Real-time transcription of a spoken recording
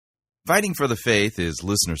Fighting for the Faith is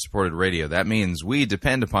listener-supported radio. That means we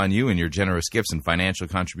depend upon you and your generous gifts and financial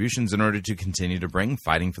contributions in order to continue to bring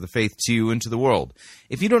Fighting for the Faith to you and to the world.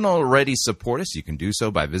 If you don't already support us, you can do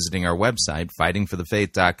so by visiting our website,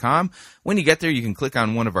 fightingforthefaith.com. When you get there, you can click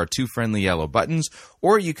on one of our two friendly yellow buttons,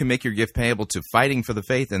 or you can make your gift payable to Fighting for the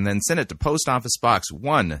Faith and then send it to Post Office Box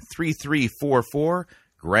 13344,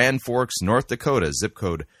 Grand Forks, North Dakota, zip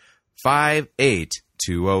code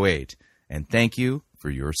 58208. And thank you for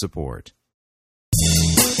your support.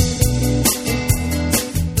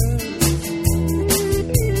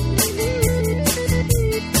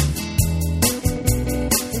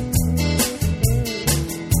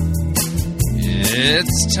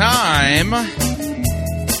 It's time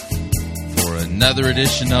for another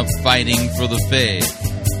edition of Fighting for the Faith.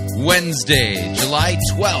 Wednesday, July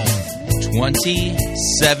 12th,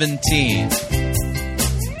 2017.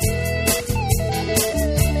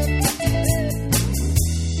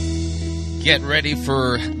 Get ready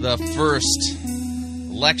for the first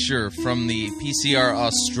lecture from the PCR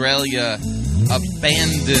Australia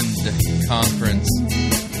Abandoned Conference.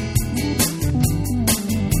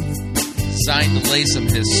 Designed to lay some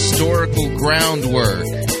historical groundwork.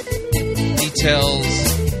 Details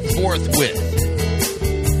forthwith.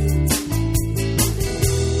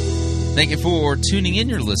 Thank you for tuning in.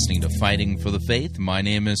 You're listening to Fighting for the Faith. My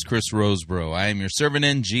name is Chris Roseborough. I am your servant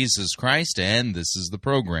in Jesus Christ, and this is the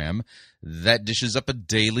program that dishes up a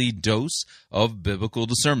daily dose of biblical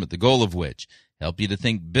discernment, the goal of which help you to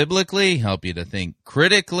think biblically, help you to think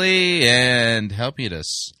critically, and help you to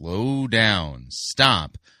slow down,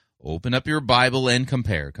 stop, open up your Bible, and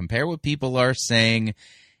compare. Compare what people are saying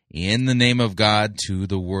in the name of God to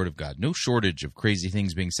the Word of God. No shortage of crazy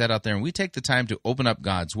things being said out there, and we take the time to open up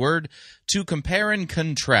God's Word to compare and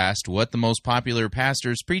contrast what the most popular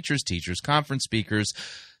pastors, preachers, teachers, conference speakers,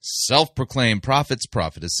 self-proclaimed prophets,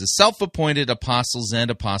 prophetesses, self-appointed apostles and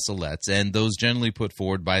apostolettes, and those generally put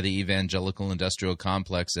forward by the evangelical industrial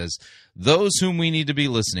complex as those whom we need to be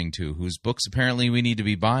listening to, whose books apparently we need to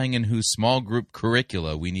be buying, and whose small group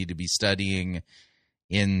curricula we need to be studying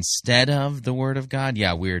instead of the Word of God.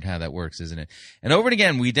 Yeah, weird how that works, isn't it? And over and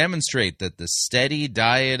again, we demonstrate that the steady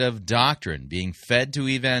diet of doctrine being fed to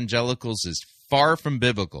evangelicals is far from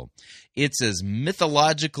biblical. It's as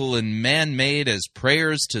mythological and man-made as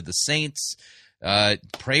prayers to the saints,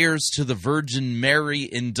 prayers to the Virgin Mary,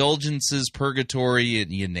 indulgences, purgatory,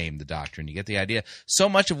 and you name the doctrine. You get the idea. So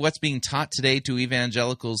much of what's being taught today to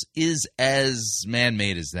evangelicals is as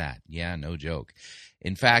man-made as that. Yeah, no joke.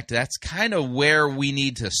 In fact, that's kind of where we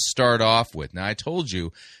need to start off with. Now, I told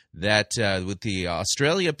you that with the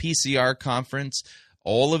Australia PCR conference,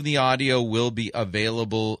 all of the audio will be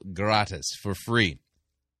available gratis, for free.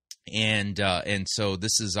 And so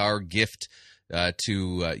this is our gift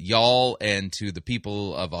to y'all and to the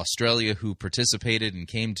people of Australia who participated and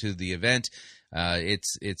came to the event.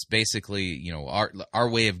 It's basically, you know, our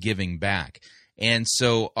way of giving back. And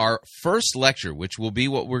so our first lecture, which will be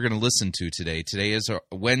what we're going to listen to today. Today is our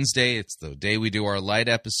Wednesday. It's the day we do our light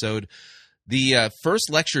episode. The first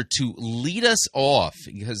lecture to lead us off,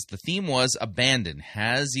 because the theme was abandon.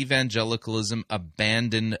 Has evangelicalism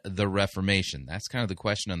abandoned the Reformation? That's kind of the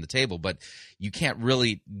question on the table, but you can't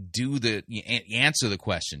really answer the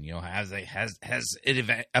question. You know, has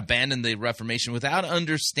it abandoned the Reformation without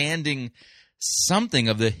understanding something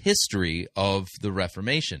of the history of the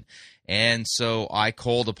Reformation? And so I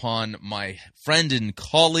called upon my friend and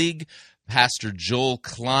colleague, Pastor Joel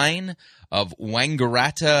Klein of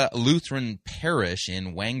Wangaratta Lutheran Parish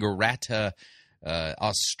in Wangaratta,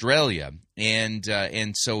 Australia, and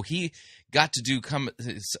so he got to do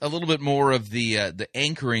a little bit more of the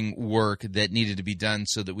anchoring work that needed to be done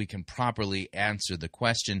so that we can properly answer the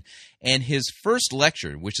question. And his first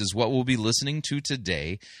lecture, which is what we'll be listening to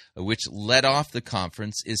today, which led off the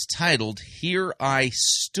conference, is titled "Here I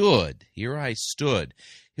Stood." Here I stood.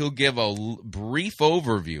 He'll give a brief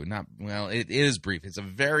overview. It is brief. It's a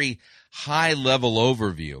very high-level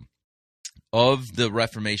overview of the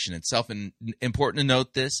Reformation itself. And important to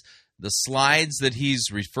note this, the slides that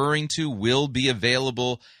he's referring to will be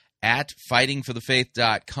available at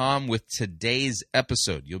fightingforthefaith.com with today's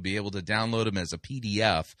episode. You'll be able to download them as a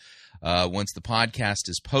PDF once the podcast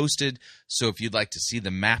is posted. So if you'd like to see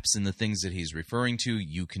the maps and the things that he's referring to,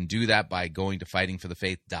 you can do that by going to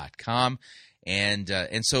fightingforthefaith.com. And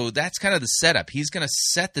so that's kind of the setup. He's going to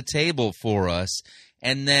set the table for us.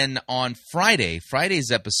 And then on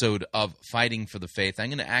Friday's episode of Fighting for the Faith, I'm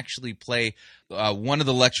going to actually play one of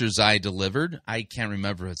the lectures I delivered. I can't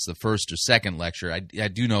remember if it's the first or second lecture. I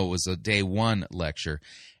do know it was a day one lecture.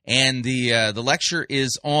 And the lecture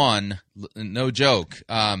is on, no joke,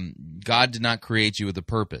 God did not create you with a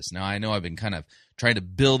purpose. Now, I know I've been kind of trying to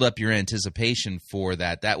build up your anticipation for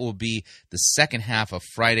that. That will be the second half of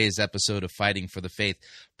Friday's episode of Fighting for the Faith.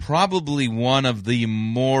 Probably one of the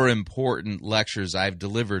more important lectures I've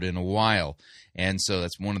delivered in a while. And so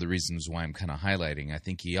that's one of the reasons why I'm kind of highlighting. I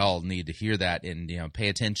think you all need to hear that and pay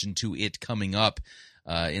attention to it coming up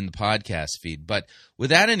in the podcast feed. But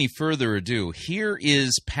without any further ado, here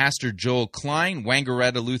is Pastor Joel Klein,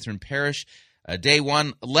 Wangaratta Lutheran Parish, day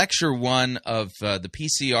one, lecture one of the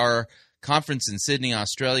PCR conference in Sydney,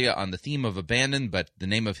 Australia, on the theme of abandon. But the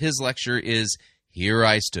name of his lecture is Here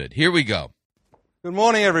I Stood. Here we go. Good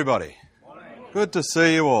morning, everybody. Morning. Good to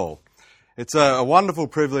see you all. It's a wonderful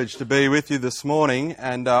privilege to be with you this morning,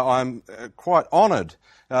 and I'm quite honoured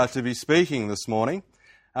to be speaking this morning.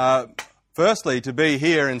 Firstly, to be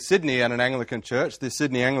here in Sydney at an Anglican church. The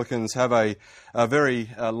Sydney Anglicans have a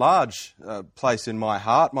very large place in my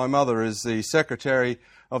heart. My mother is the Secretary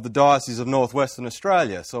of the Diocese of North Western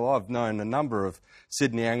Australia, so I've known a number of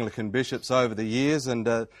Sydney Anglican bishops over the years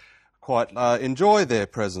and quite enjoy their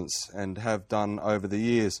presence and have done over the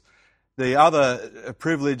years. The other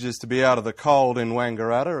privilege is to be out of the cold in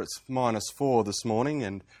Wangaratta. It's -4 this morning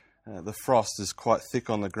and the frost is quite thick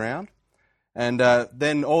on the ground. And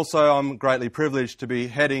then also I'm greatly privileged to be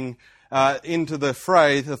heading into the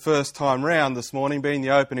fray the first time round this morning, being the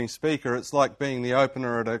opening speaker. It's like being the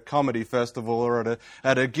opener at a comedy festival or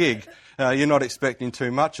at a gig. You're not expecting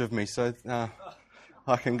too much of me, so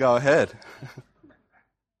I can go ahead.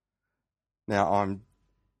 Now I'm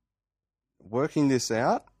working this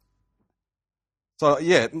out. So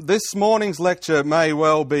yeah, this morning's lecture may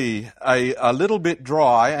well be a little bit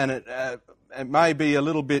dry, and it may be a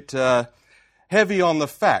little bit heavy on the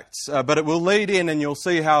facts, but it will lead in, and you'll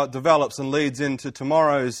see how it develops and leads into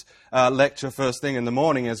tomorrow's lecture first thing in the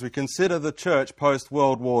morning as we consider the church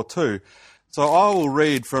post-World War II. So I will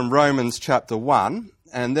read from Romans chapter 1,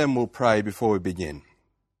 and then we'll pray before we begin.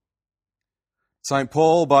 St.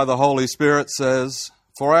 Paul, by the Holy Spirit, says,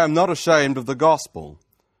 "For I am not ashamed of the gospel,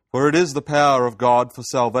 for it is the power of God for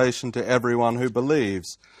salvation to everyone who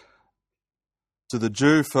believes, to the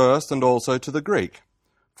Jew first and also to the Greek.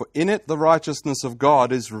 For in it the righteousness of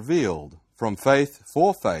God is revealed, from faith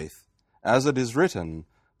for faith, as it is written,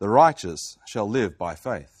 the righteous shall live by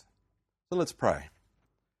faith." So let's pray.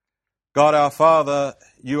 God our Father,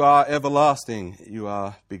 you are everlasting. You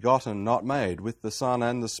are begotten, not made, with the Son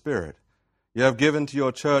and the Spirit. You have given to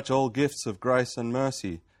your church all gifts of grace and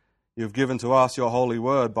mercy. You have given to us your holy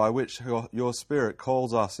word, by which your Spirit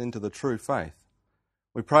calls us into the true faith.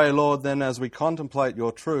 We pray, Lord, then, as we contemplate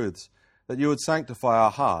your truths, that you would sanctify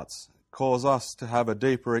our hearts, cause us to have a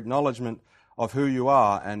deeper acknowledgement of who you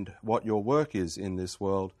are and what your work is in this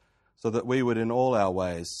world, so that we would in all our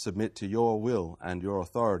ways submit to your will and your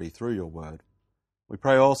authority through your word. We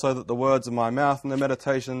pray also that the words of my mouth and the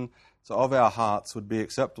meditations of our hearts would be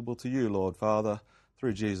acceptable to you, Lord Father,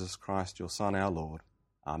 through Jesus Christ, your Son, our Lord.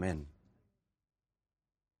 Amen.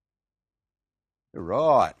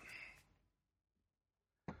 Right.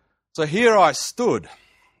 So here I stood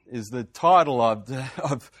is the title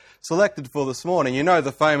I've selected for this morning. You know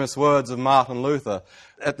the famous words of Martin Luther.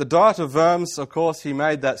 At the Diet of Worms, of course, he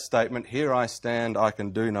made that statement, "Here I stand, I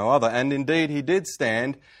can do no other." And indeed he did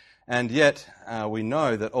stand, and yet we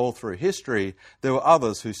know that all through history there were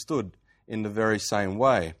others who stood in the very same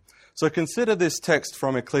way. So consider this text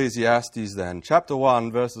from Ecclesiastes then, chapter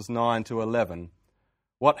 1, verses 9 to 11.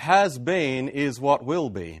 What has been is what will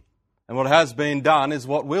be, and what has been done is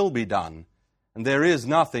what will be done. And there is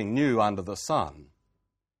nothing new under the sun.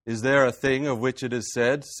 Is there a thing of which it is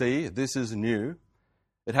said, "See, this is new"?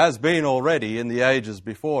 It has been already in the ages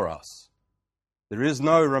before us. There is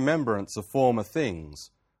no remembrance of former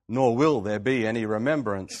things, nor will there be any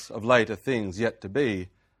remembrance of later things yet to be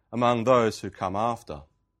among those who come after.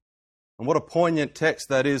 And what a poignant text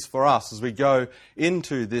that is for us as we go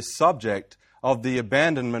into this subject of the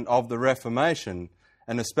abandonment of the Reformation,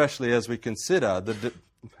 and especially as we consider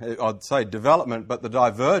I'd say development, but the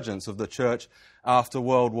divergence of the church after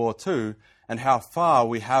World War II, and how far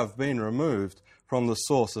we have been removed from the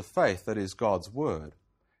source of faith that is God's Word.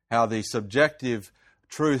 How the subjective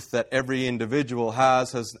truth that every individual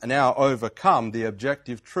has now overcome the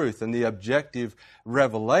objective truth and the objective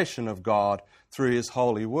revelation of God through His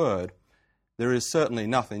holy Word. There is certainly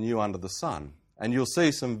nothing new under the sun. And you'll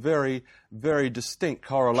see some very, very distinct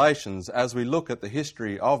correlations as we look at the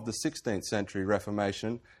history of the 16th century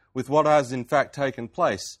Reformation with what has in fact taken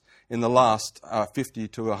place in the last 50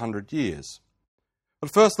 to 100 years.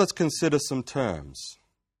 But first let's consider some terms.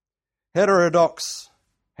 Heterodox,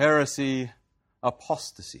 heresy,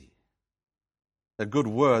 apostasy. They're good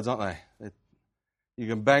words, aren't they? You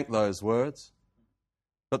can bank those words.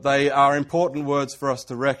 But they are important words for us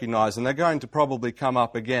to recognize, and they're going to probably come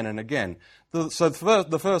up again and again. So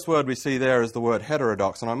the first word we see there is the word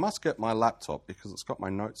heterodox, and I must get my laptop because it's got my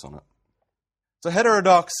notes on it. So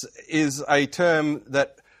heterodox is a term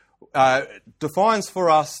that defines for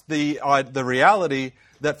us the reality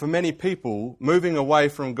that for many people, moving away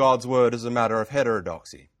from God's word is a matter of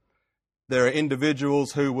heterodoxy. There are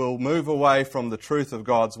individuals who will move away from the truth of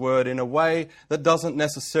God's word in a way that doesn't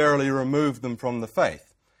necessarily remove them from the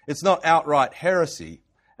faith. It's not outright heresy,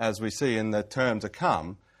 as we see in the term to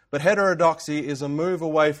come, but heterodoxy is a move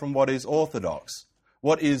away from what is orthodox,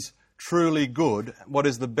 what is truly good, what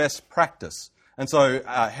is the best practice. And so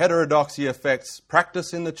heterodoxy affects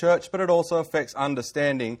practice in the church, but it also affects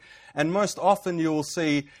understanding. And most often you will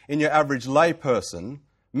see in your average layperson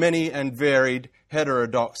many and varied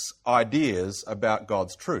heterodox ideas about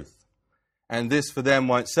God's truth. And this for them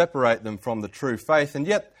won't separate them from the true faith. And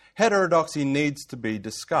yet heterodoxy needs to be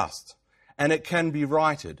discussed. And it can be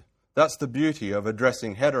righted. That's the beauty of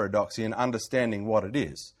addressing heterodoxy and understanding what it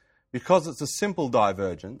is. Because it's a simple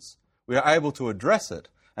divergence, we are able to address it.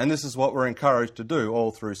 And this is what we're encouraged to do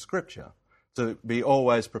all through Scripture, to be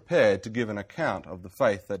always prepared to give an account of the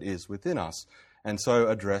faith that is within us, and so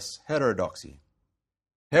address heterodoxy.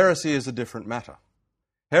 Heresy is a different matter.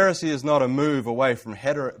 Heresy is not a move away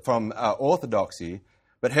from orthodoxy,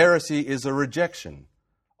 but heresy is a rejection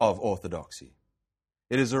of orthodoxy.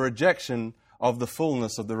 It is a rejection of the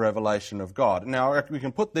fullness of the revelation of God. Now, we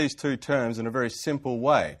can put these two terms in a very simple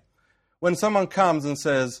way. When someone comes and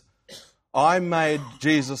says, I made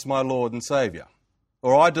Jesus my Lord and Saviour,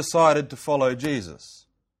 or I decided to follow Jesus.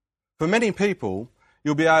 For many people,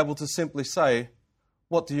 you'll be able to simply say,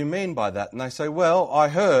 what do you mean by that? And they say, well, I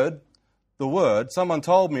heard the word, someone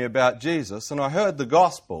told me about Jesus, and I heard the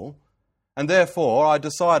gospel, and therefore I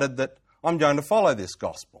decided that I'm going to follow this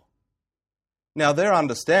gospel. Now, their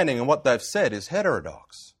understanding and what they've said is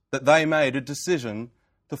heterodox, that they made a decision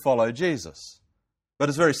to follow Jesus. But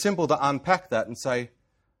it's very simple to unpack that and say,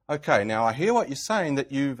 okay, now I hear what you're saying,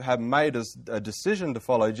 that you have made a decision to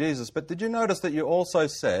follow Jesus, but did you notice that you also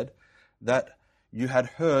said that you had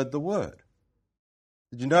heard the word?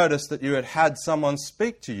 Did you notice that you had had someone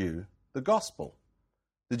speak to you the gospel?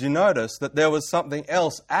 Did you notice that there was something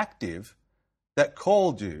else active that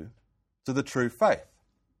called you to the true faith?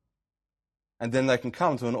 And then they can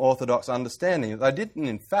come to an orthodox understanding that they didn't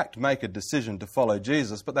in fact make a decision to follow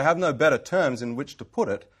Jesus, but they have no better terms in which to put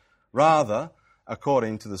it. Rather,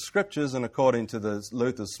 according to the Scriptures and according to the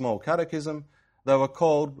Luther's Small Catechism, they were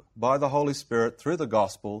called by the Holy Spirit through the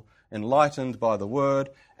gospel, enlightened by the word,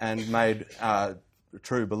 and made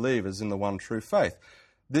true believers in the one true faith.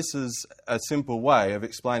 This is a simple way of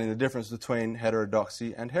explaining the difference between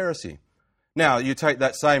heterodoxy and heresy. Now, you take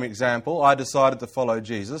that same example, I decided to follow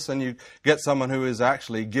Jesus, and you get someone who is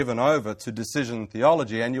actually given over to decision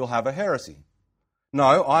theology, and you'll have a heresy.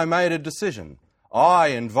 No, I made a decision. I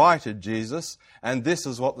invited Jesus, and this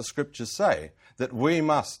is what the Scriptures say, that we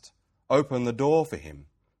must open the door for him,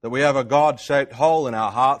 that we have a God-shaped hole in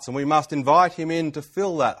our hearts, and we must invite him in to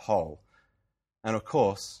fill that hole. And of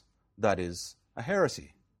course, that is a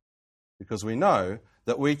heresy, because we know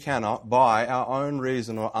that we cannot, by our own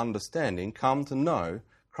reason or understanding, come to know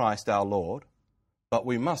Christ our Lord, but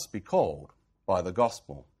we must be called by the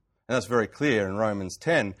gospel. And that's very clear in Romans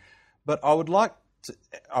 10. But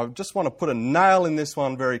I just want to put a nail in this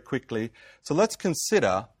one very quickly. So let's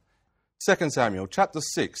consider 2 Samuel chapter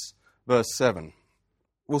 6, verse 7.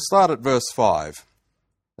 We'll start at verse 5.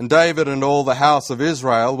 And David and all the house of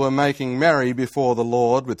Israel were making merry before the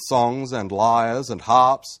Lord with songs and lyres and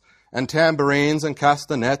harps and tambourines and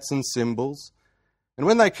castanets and cymbals. And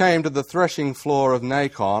when they came to the threshing floor of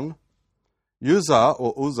Nacon,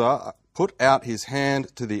 Uzzah put out his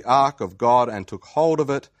hand to the ark of God and took hold of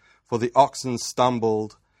it, for the oxen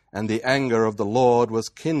stumbled, and the anger of the Lord was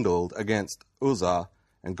kindled against Uzzah,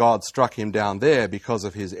 and God struck him down there because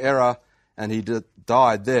of his error, and he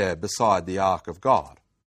died there beside the ark of God.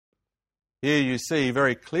 Here you see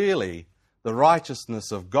very clearly the righteousness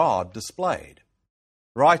of God displayed.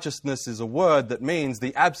 Righteousness is a word that means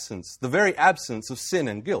the very absence of sin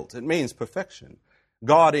and guilt. It means perfection.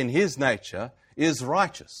 God in his nature is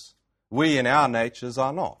righteous. We in our natures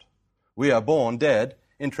are not. We are born dead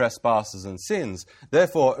in trespasses and sins.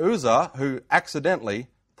 Therefore, Uzzah, who accidentally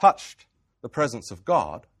touched the presence of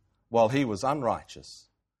God while he was unrighteous,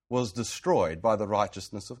 was destroyed by the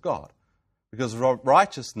righteousness of God. Because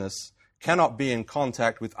righteousness cannot be in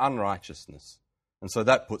contact with unrighteousness. And so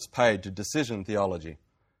that puts paid to decision theology.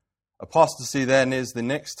 Apostasy then is the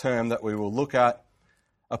next term that we will look at.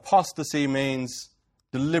 Apostasy means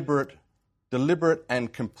deliberate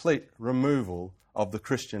and complete removal of the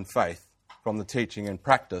Christian faith from the teaching and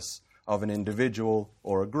practice of an individual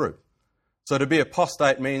or a group. So to be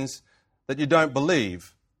apostate means that you don't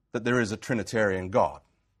believe that there is a Trinitarian God,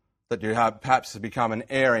 that you have perhaps become an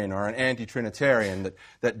Arian or an anti-Trinitarian,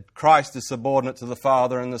 that Christ is subordinate to the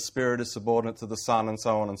Father and the Spirit is subordinate to the Son, and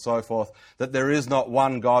so on and so forth, that there is not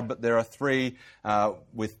one God but there are three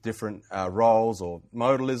with different roles or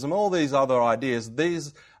modalism, all these other ideas.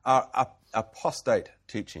 These are apostate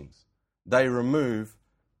teachings. They remove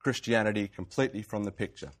Christianity completely from the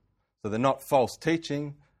picture. So they're not false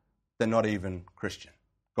teaching, they're not even Christian.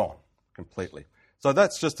 Gone completely. So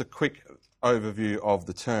that's just a quick overview of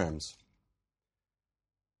the terms.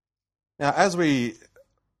 Now, as we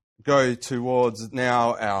go towards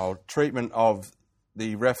now our treatment of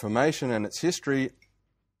the Reformation and its history,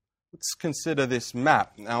 let's consider this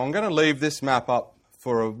map. Now, I'm going to leave this map up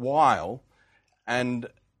for a while, and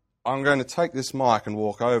I'm going to take this mic and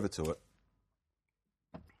walk over to it.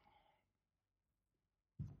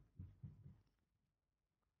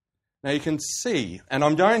 Now you can see, and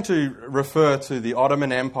I'm going to refer to the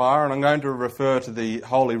Ottoman Empire, and I'm going to refer to the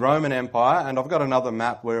Holy Roman Empire, and I've got another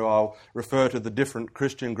map where I'll refer to the different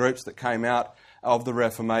Christian groups that came out of the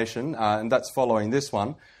Reformation, and that's following this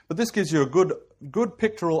one. But this gives you a good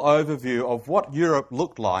pictorial overview of what Europe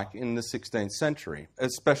looked like in the 16th century,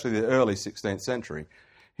 especially the early 16th century.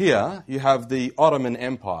 Here you have the Ottoman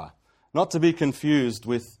Empire, not to be confused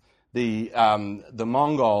with the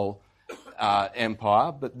Mongol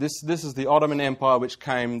Empire, but this is the Ottoman Empire, which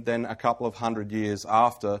came then a couple of hundred years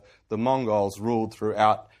after the Mongols ruled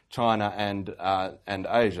throughout China and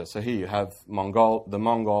Asia. So here you have the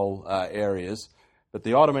Mongol areas, but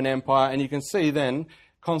the Ottoman Empire, and you can see then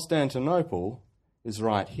Constantinople is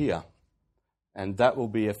right here, and that will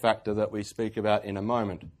be a factor that we speak about in a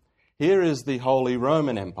moment. Here is the Holy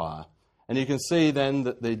Roman Empire. And you can see then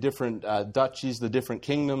that the different duchies, the different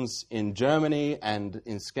kingdoms in Germany and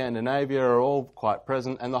in Scandinavia are all quite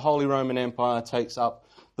present, and the Holy Roman Empire takes up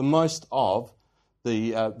the most of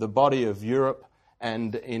the body of Europe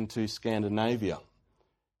and into Scandinavia.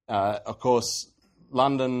 Of course,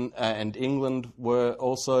 London and England were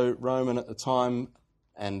also Roman at the time,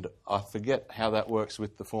 and I forget how that works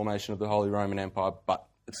with the formation of the Holy Roman Empire, but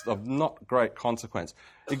it's of not great consequence.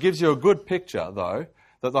 It gives you a good picture, though,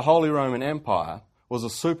 that the Holy Roman Empire was a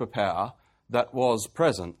superpower that was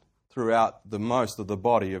present throughout the most of the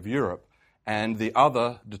body of Europe. And the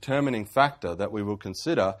other determining factor that we will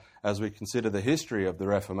consider as we consider the history of the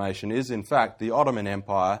Reformation is, in fact, the Ottoman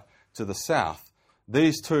Empire to the south.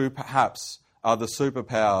 These two, perhaps, are the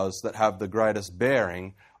superpowers that have the greatest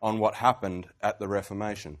bearing on what happened at the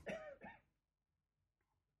Reformation.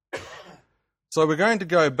 So we're going to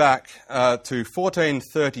go back to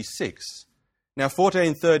 1436. Now,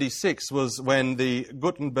 1436 was when the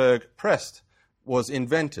Gutenberg press was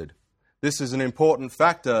invented. This is an important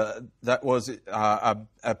factor that was a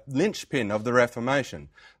linchpin of the Reformation.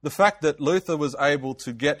 The fact that Luther was able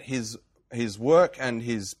to get his work and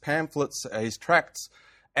his pamphlets, his tracts,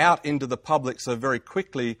 out into the public so very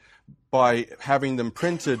quickly by having them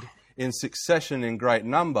printed in succession in great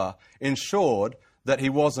number ensured that he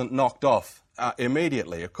wasn't knocked off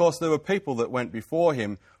immediately. Of course, there were people that went before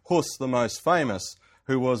him, Hus, the most famous,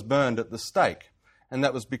 who was burned at the stake. And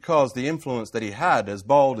that was because the influence that he had, as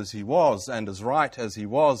bold as he was and as right as he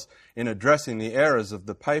was in addressing the errors of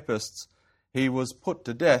the papists, he was put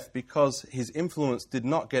to death because his influence did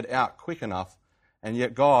not get out quick enough, and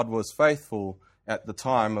yet God was faithful at the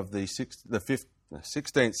time of the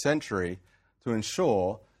 16th century to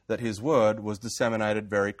ensure that his word was disseminated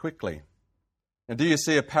very quickly. Now, do you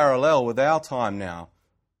see a parallel with our time now,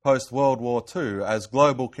 post-World War II, as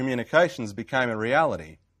global communications became a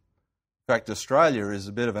reality? In fact, Australia is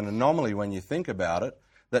a bit of an anomaly when you think about it,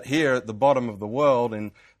 that here at the bottom of the world,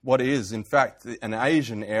 in what is, in fact, an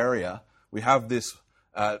Asian area, we have this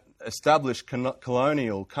established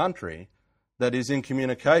colonial country that is in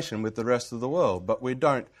communication with the rest of the world. But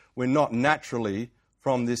we're not naturally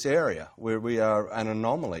from this area, where we are an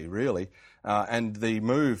anomaly, really. And the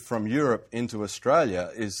move from Europe into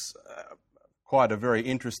Australia is quite a very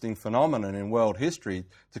interesting phenomenon in world history,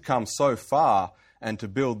 to come so far and to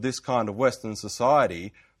build this kind of Western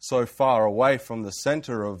society so far away from the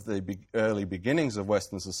centre of the early beginnings of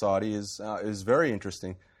Western society is very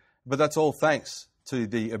interesting. But that's all thanks to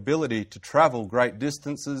the ability to travel great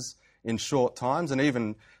distances in short times, and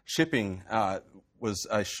even shipping was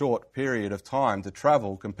a short period of time to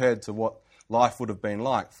travel compared to what life would have been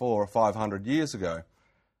like 400 or 500 years ago.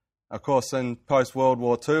 Of course, in post-World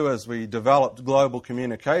War II, as we developed global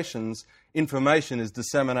communications, information is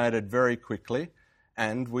disseminated very quickly,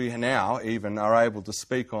 and we now even are able to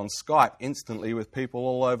speak on Skype instantly with people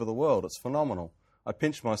all over the world. It's phenomenal. I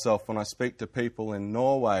pinch myself when I speak to people in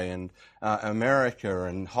Norway and America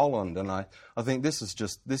and Holland, and I think this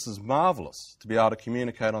is marvellous to be able to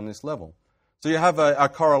communicate on this level. So you have a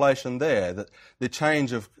correlation there, that the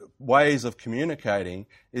change of ways of communicating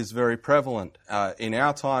is very prevalent in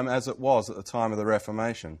our time as it was at the time of the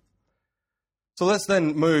Reformation. So let's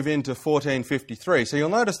then move into 1453. So you'll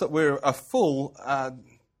notice that we're a full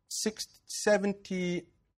 70...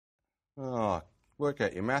 Oh, work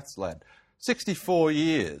out your maths, lad. 64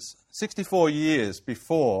 years. 64 years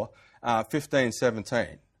before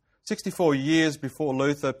 1517. 64 years before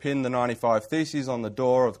Luther pinned the 95 Theses on the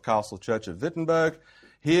door of the Castle Church of Wittenberg,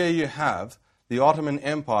 here you have the Ottoman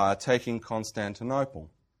Empire taking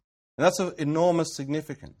Constantinople. And that's of enormous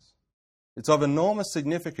significance. It's of enormous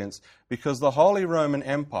significance because the Holy Roman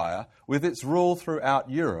Empire, with its rule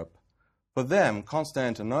throughout Europe, for them,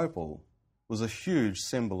 Constantinople was a huge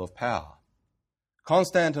symbol of power.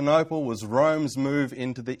 Constantinople was Rome's move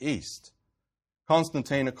into the East.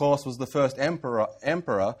 Constantine, of course, was the first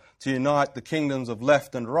emperor to unite the kingdoms of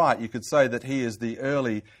left and right. You could say that he is the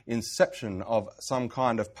early inception of some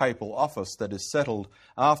kind of papal office that is settled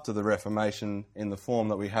after the Reformation in the form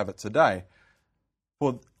that we have it today.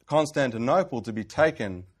 For Constantinople to be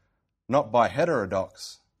taken not by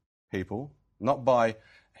heterodox people, not by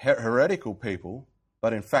heretical people,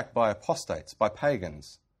 but in fact by apostates, by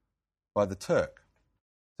pagans, by the Turk.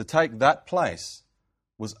 To take that place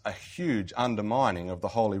was a huge undermining of the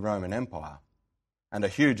Holy Roman Empire, and a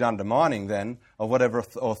huge undermining then of whatever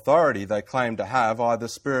authority they claimed to have, either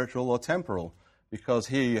spiritual or temporal, because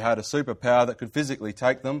here you had a superpower that could physically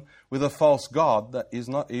take them with a false god that is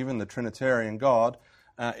not even the Trinitarian God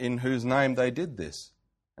in whose name they did this,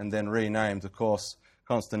 and then renamed, of course,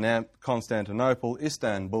 Constantinople,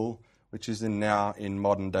 Istanbul, which is now in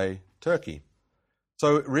modern-day Turkey.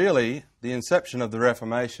 So really, the inception of the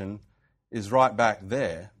Reformation is right back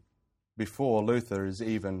there before Luther is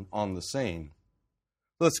even on the scene.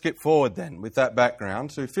 Let's skip forward then with that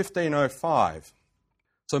background to 1505.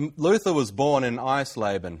 So Luther was born in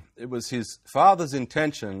Eisleben. It was his father's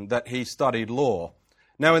intention that he studied law.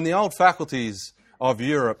 Now in the old faculties of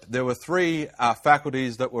Europe, there were three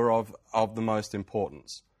faculties that were of the most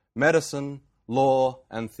importance: medicine, law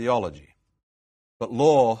and theology. But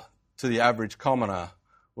law, to the average commoner,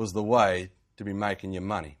 was the way to be making your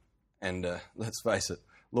money. And let's face it,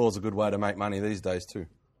 law's a good way to make money these days too.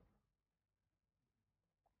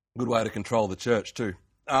 Good way to control the church too.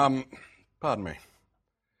 Pardon me.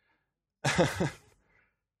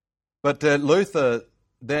 But Luther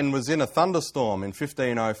then was in a thunderstorm in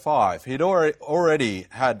 1505. He'd already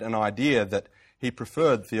had an idea that he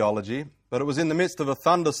preferred theology, but it was in the midst of a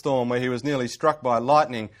thunderstorm where he was nearly struck by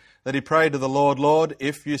lightning that he prayed to the Lord, "Lord,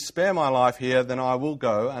 if you spare my life here, then I will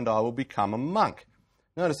go and I will become a monk."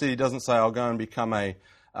 Notice that he doesn't say, "I'll go and become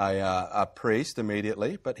a priest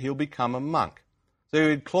immediately," but he'll become a monk. So he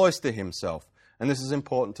would cloister himself. And this is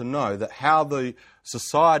important to know, that how the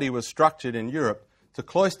society was structured in Europe, to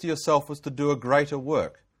cloister yourself was to do a greater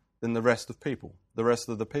work than the rest of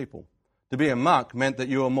the people. To be a monk meant that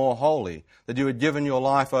you were more holy, that you had given your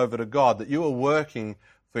life over to God, that you were working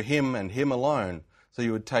for Him and Him alone. So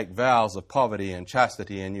you would take vows of poverty and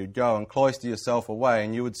chastity, and you'd go and cloister yourself away,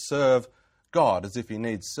 and you would serve God as if He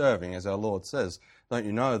needs serving, as our Lord says. Don't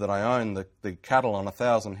you know that I own the cattle on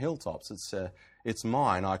 1,000 hilltops? It's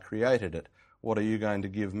mine. I created it. What are you going to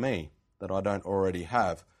give me that I don't already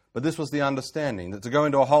have? But this was the understanding, that to go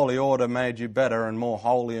into a holy order made you better and more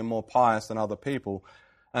holy and more pious than other people.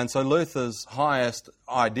 And so Luther's highest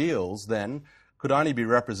ideals then could only be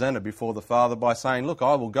represented before the Father by saying, "Look,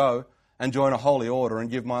 I will go and join a holy order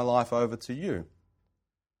and give my life over to you."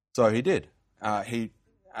 So he did. He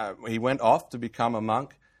went off to become a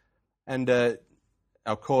monk, and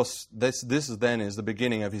of course this then is the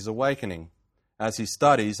beginning of his awakening. As he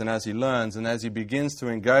studies and as he learns and as he begins to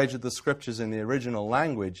engage with the Scriptures in the original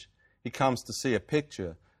language, he comes to see a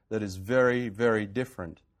picture that is very, very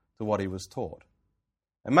different to what he was taught.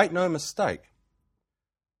 And make no mistake,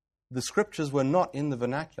 the Scriptures were not in the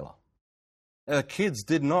vernacular. Kids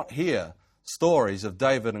did not hear stories of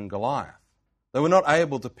David and Goliath. They were not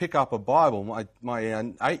able to pick up a Bible. My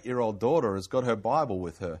 8-year-old daughter has got her Bible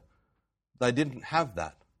with her. They didn't have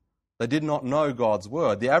that. They did not know God's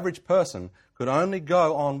Word. The average person could only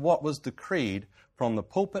go on what was decreed from the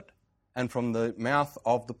pulpit and from the mouth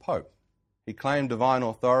of the Pope. He claimed divine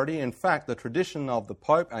authority. In fact, the tradition of the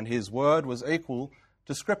Pope and his word was equal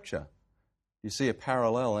to Scripture. You see a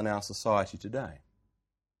parallel in our society today.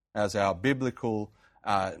 As our biblical,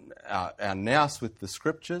 our nous with the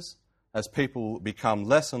Scriptures, as people become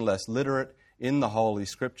less and less literate in the Holy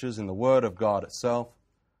Scriptures, in the Word of God itself,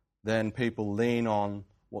 then people lean on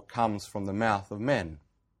what comes from the mouth of men.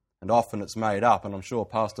 And often it's made up, and I'm sure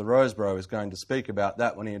Pastor Rosebrough is going to speak about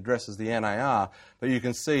that when he addresses the NAR, but you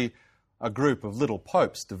can see a group of little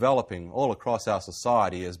popes developing all across our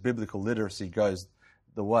society as biblical literacy goes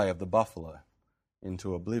the way of the buffalo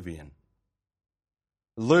into oblivion.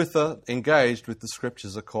 Luther engaged with the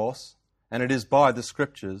Scriptures, of course, and it is by the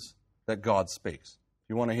Scriptures that God speaks. If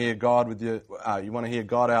you want to hear God you want to hear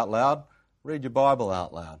God out loud, read your Bible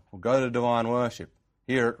out loud, or go to divine worship,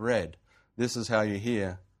 hear it read. This is how you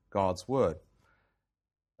hear God's Word.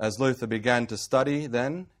 As Luther began to study,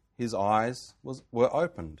 then his eyes were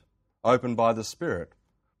opened by the Spirit,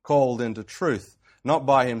 called into truth, not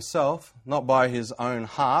by himself, not by his own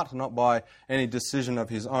heart, not by any decision of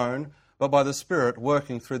his own, but by the Spirit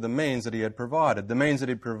working through the means that he had provided, the means that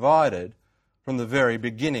he provided from the very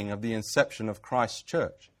beginning of the inception of Christ's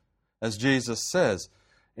church. As Jesus says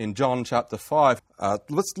in John chapter 5,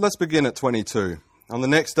 let's begin at 22. On the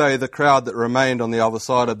next day, the crowd that remained on the other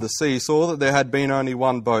side of the sea saw that there had been only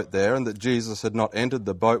one boat there, and that Jesus had not entered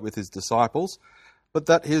the boat with his disciples, but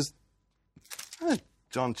that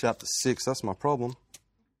John chapter 6, that's my problem.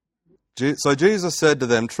 So Jesus said to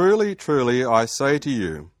them, "Truly, truly, I say to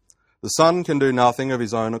you, the Son can do nothing of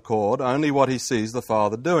his own accord, only what he sees the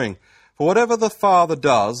Father doing. For whatever the Father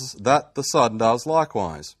does, that the Son does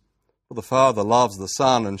likewise. For the Father loves the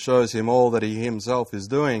Son and shows him all that he himself is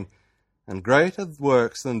doing. And greater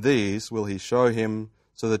works than these will he show him,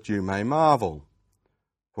 so that you may marvel.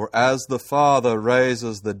 For as the Father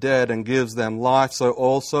raises the dead and gives them life, so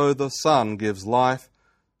also the Son gives life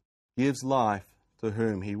to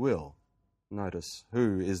whom he will." Notice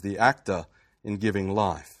who is the actor in giving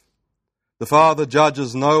life. "The Father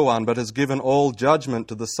judges no one, but has given all judgment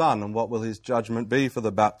to the Son." And what will his judgment be for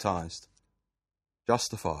the baptized?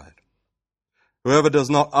 Justified. "Whoever does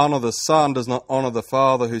not honour the Son does not honour the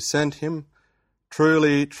Father who sent him.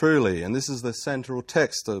 Truly, truly," and this is the central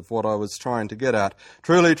text of what I was trying to get at,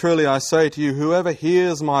 "Truly, truly, I say to you, whoever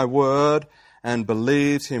hears my word and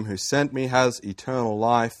believes him who sent me has eternal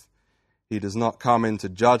life. He does not come into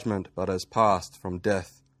judgment, but has passed from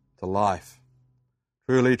death to life.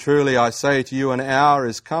 Truly, truly, I say to you, an hour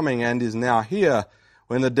is coming and is now here,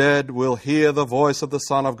 when the dead will hear the voice of the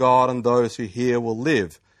Son of God, and those who hear will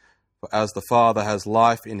live. For as the Father has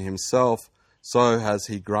life in himself, so has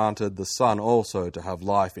he granted the Son also to have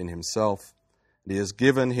life in himself. And he has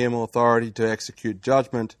given him authority to execute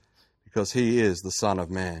judgment, because he is the Son of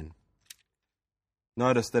Man."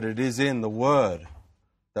 Notice that it is in the Word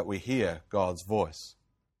that we hear God's voice.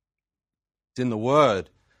 It's in the Word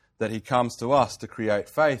that he comes to us to create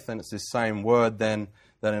faith, and it's this same Word then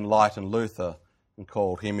that enlightened Luther and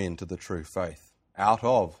called him into the true faith, out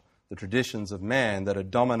of the traditions of man that had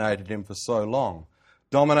dominated him for so long,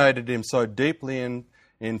 dominated him so deeply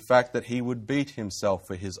in fact that he would beat himself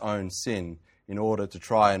for his own sin in order to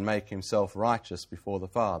try and make himself righteous before the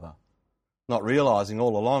Father. Not realizing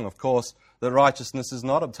all along, of course, that righteousness is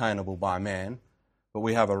not obtainable by man, but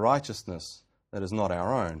we have a righteousness that is not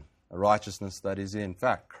our own, a righteousness that is in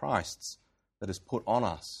fact Christ's, that is put on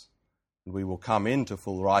us. And we will come into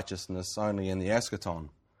full righteousness only in the eschaton,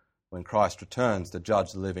 when Christ returns to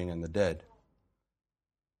judge the living and the dead.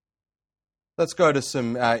 Let's go to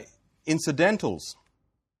some incidentals.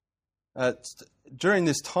 During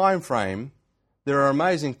this time frame, there are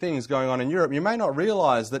amazing things going on in Europe. You may not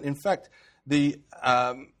realize that, in fact, the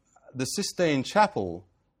Sistine Chapel,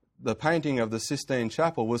 the painting of the Sistine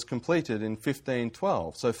Chapel, was completed in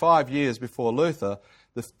 1512. So 5 years before Luther,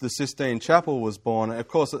 the Sistine Chapel was born. Of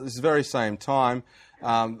course, at this very same time,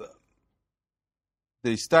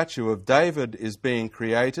 the statue of David is being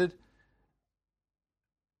created.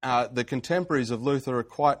 The contemporaries of Luther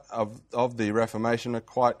of the Reformation are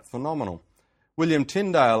quite phenomenal. William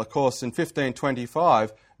Tyndale, of course, in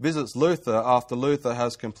 1525 visits Luther after Luther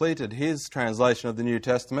has completed his translation of the New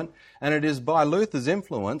Testament, and it is by Luther's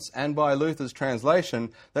influence and by Luther's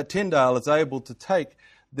translation that Tyndale is able to take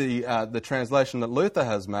the translation that Luther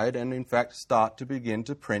has made and in fact start to begin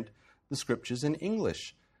to print the Scriptures in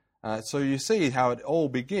English. So you see how it all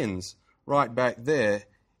begins right back there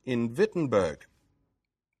in Wittenberg.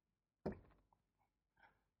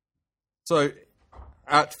 So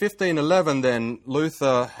at 1511 then,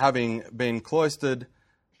 Luther, having been cloistered,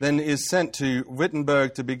 then is sent to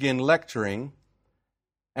Wittenberg to begin lecturing.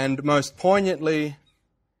 And most poignantly,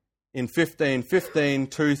 in 1515,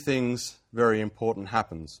 two things very important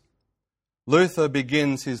happens. Luther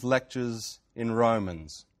begins his lectures in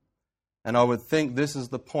Romans. And I would think this is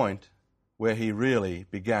the point where he really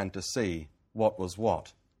began to see what was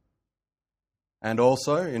what. And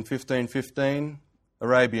also, in 1515,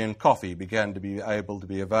 Arabian coffee began to be able to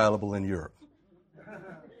be available in Europe.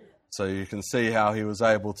 So you can see how he was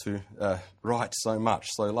able to write so much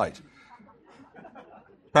so late.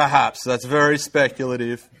 Perhaps. That's very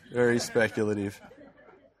speculative,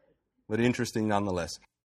 but interesting nonetheless.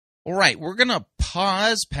 All right, we're going to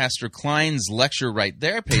pause Pastor Klein's lecture right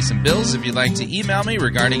there, pay some bills. If you'd like to email me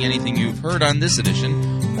regarding anything you've heard on this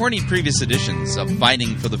edition or any previous editions of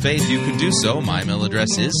Fighting for the Faith, you can do so. My email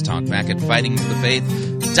address is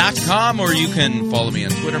talkback@fightingforthefaith.com, or you can follow me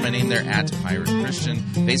on Twitter. My name there, @PirateChristian.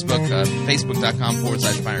 Facebook,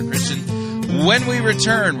 facebook.com/Pirate Christian. When we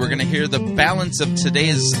return, we're going to hear the balance of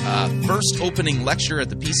today's first opening lecture at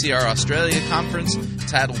the PCR Australia Conference,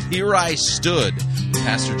 titled Here I Stood.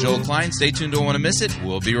 Pastor Joel Klein. Stay tuned, don't want to miss it.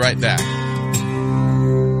 We'll be right back.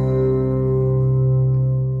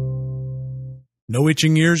 No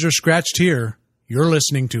itching ears are scratched here. You're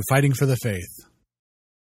listening to Fighting for the Faith.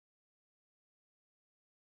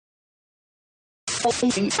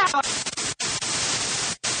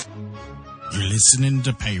 You're listening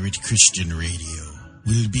to Pirate Christian Radio.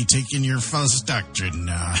 We'll be taking your false doctrine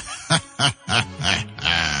now.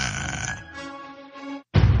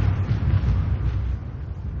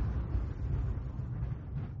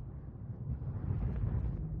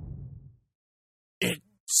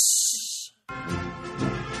 It's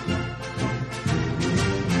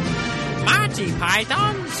Monty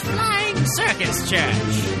Python's Flying Circus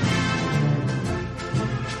Church.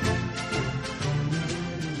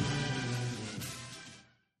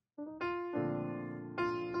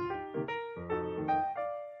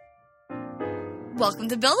 Welcome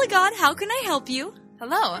to Build-A-God. How can I help you?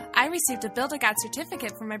 Hello, I received a Build-A-God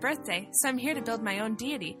certificate for my birthday, so I'm here to build my own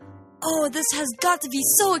deity. Oh, this has got to be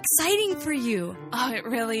so exciting for you. Oh, it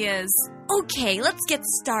really is. Okay, let's get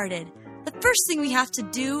started. The first thing we have to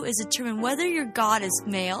do is determine whether your god is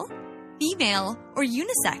male, female, or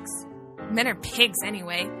unisex. Men are pigs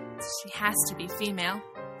anyway. She has to be female.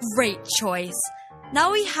 Great choice.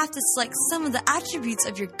 Now we have to select some of the attributes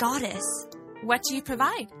of your goddess. What do you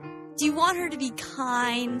provide? Do you want her to be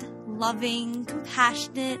kind, loving,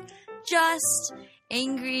 compassionate, just,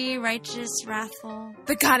 angry, righteous, wrathful?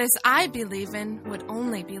 The goddess I believe in would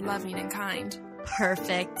only be loving and kind.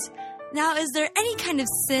 Perfect. Now, is there any kind of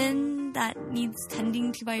sin that needs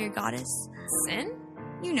tending to by your goddess? Sin?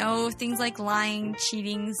 You know, things like lying,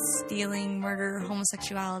 cheating, stealing, murder,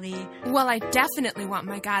 homosexuality. Well, I definitely want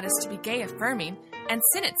my goddess to be gay affirming, and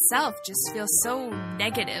sin itself just feels so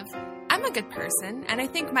negative. I'm a good person, and I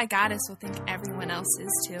think my goddess will think everyone else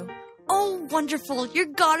is too. Oh, wonderful. Your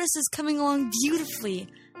goddess is coming along beautifully.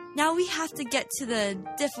 Now we have to get to the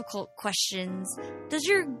difficult questions. Does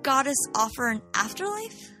your goddess offer an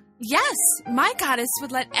afterlife? Yes, my goddess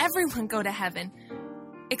would let everyone go to heaven.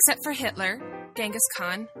 Except for Hitler, Genghis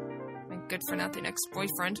Khan, my good-for-nothing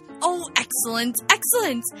ex-boyfriend. Oh, excellent,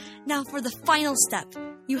 excellent. Now for the final step,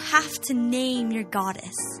 you have to name your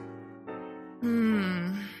goddess.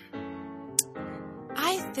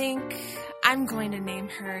 I think I'm going to name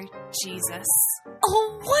her Jesus.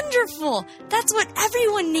 Oh, wonderful! That's what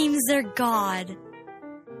everyone names their god.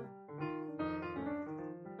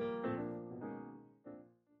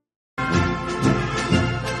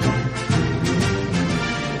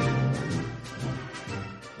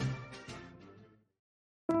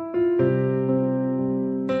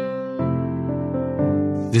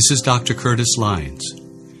 This is Dr. Curtis Lyons.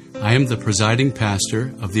 I am the presiding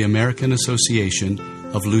pastor of the American Association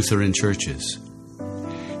of Lutheran Churches.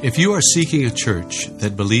 If you are seeking a church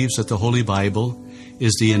that believes that the Holy Bible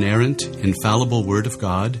is the inerrant, infallible Word of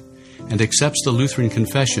God and accepts the Lutheran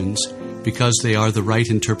confessions because they are the right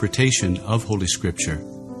interpretation of Holy Scripture,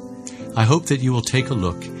 I hope that you will take a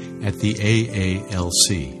look at the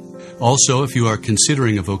AALC. Also, if you are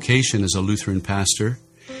considering a vocation as a Lutheran pastor,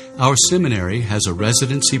 our seminary has a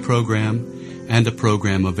residency program and a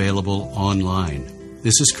program available online.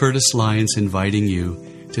 This is Curtis Lyons inviting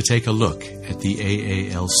you to take a look at the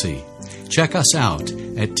AALC. Check us out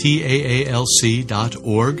at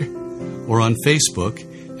taalc.org or on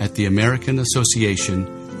Facebook at the American Association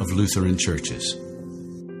of Lutheran Churches.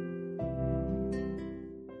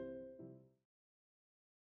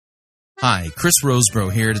 Hi, Chris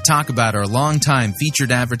Rosebrough here to talk about our longtime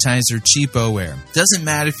featured advertiser, CheapOair. Doesn't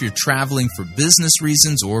matter if you're traveling for business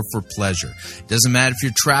reasons or for pleasure. Doesn't matter if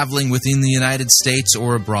you're traveling within the United States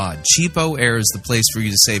or abroad. CheapOair is the place for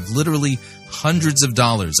you to save literally hundreds of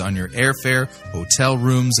dollars on your airfare, hotel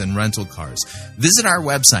rooms, and rental cars. Visit our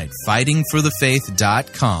website,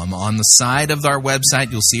 fightingforthefaith.com. On the side of our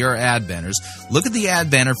website, you'll see our ad banners. Look at the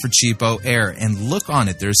ad banner for Cheapo Air and look on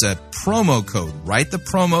it. There's a promo code. Write the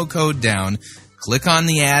promo code down. Click on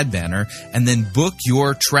the ad banner and then book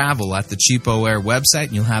your travel at the Cheapo Air website,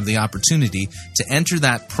 and you'll have the opportunity to enter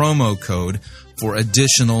that promo code for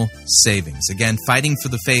additional savings. Again,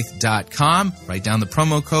 fightingforthefaith.com. Write down the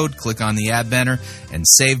promo code, click on the ad banner, and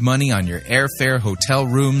save money on your airfare, hotel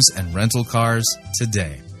rooms, and rental cars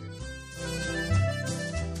today.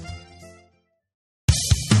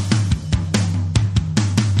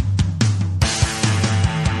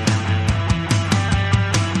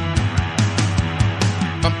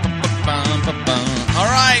 All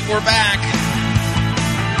right, we're back.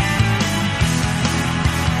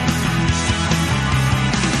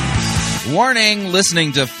 Warning,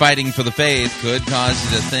 listening to Fighting for the Faith could cause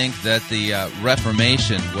you to think that the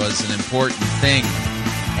Reformation was an important thing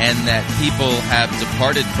and that people have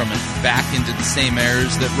departed from it back into the same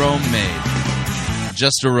errors that Rome made.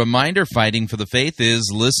 Just a reminder, Fighting for the Faith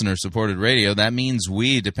is listener-supported radio. That means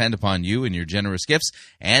we depend upon you and your generous gifts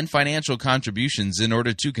and financial contributions in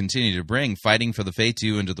order to continue to bring Fighting for the Faith to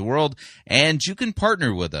you into the world, and you can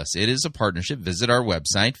partner with us. It is a partnership. Visit our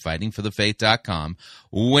website, fightingforthefaith.com.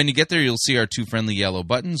 When you get there, you'll see our two friendly yellow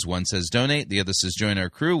buttons. One says Donate, the other says Join Our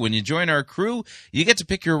Crew. When you join our crew, you get to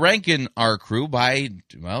pick your rank in our crew by,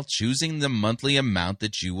 choosing the monthly amount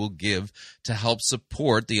that you will give to help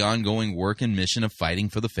support the ongoing work and mission of Fighting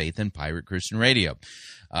for the Faith and Pirate Christian Radio.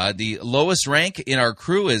 The lowest rank in our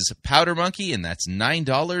crew is Powder Monkey, and that's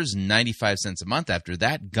 $9.95 a month. After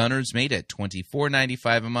that, Gunner's Mate at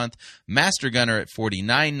 $24.95 a month, Master Gunner at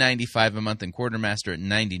 $49.95 a month, and Quartermaster at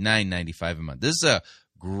 $99.95 a month. This is a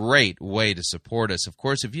great way to support us. Of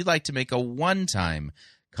course, if you'd like to make a one-time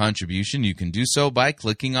contribution, you can do so by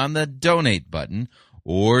clicking on the Donate button,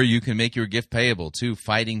 or you can make your gift payable to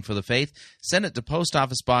Fighting for the Faith. Send it to Post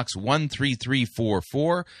Office Box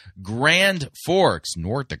 13344, Grand Forks,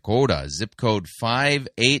 North Dakota, zip code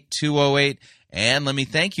 58208. And let me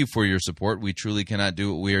thank you for your support. We truly cannot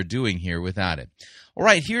do what we are doing here without it. All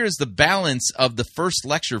right, here is the balance of the first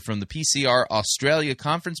lecture from the PCR Australia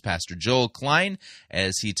Conference, Pastor Joel Klein,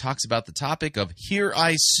 as he talks about the topic of Here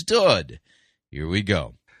I Stood. Here we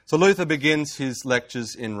go. So Luther begins his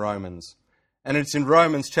lectures in Romans. And it's in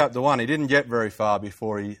Romans chapter 1. He didn't get very far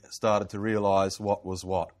before he started to realize what was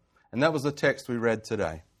what. And that was the text we read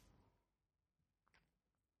today.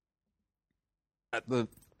 At the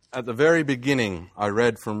very beginning, I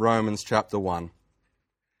read from Romans chapter 1.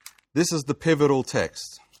 This is the pivotal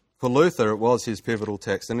text. For Luther, it was his pivotal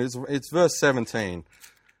text. And it's verse 17.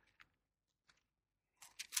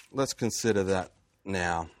 Let's consider that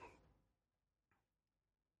now.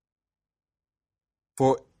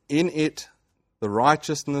 For in it the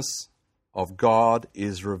righteousness of God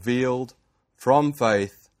is revealed from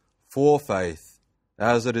faith for faith,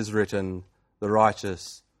 as it is written, the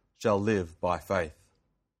righteous shall live by faith.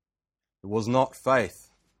 It was not faith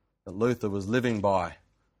that Luther was living by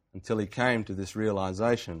until he came to this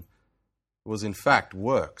realization. It was in fact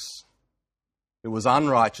works. It was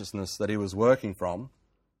unrighteousness that he was working from.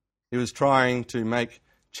 He was trying to make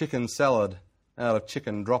chicken salad out of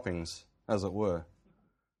chicken droppings, as it were.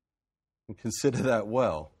 And consider that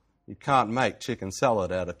well. You can't make chicken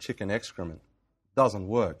salad out of chicken excrement. It doesn't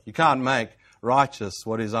work. You can't make righteous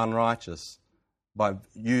what is unrighteous by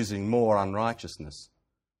using more unrighteousness.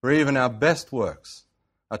 For even our best works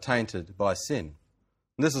are tainted by sin.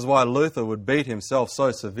 And this is why Luther would beat himself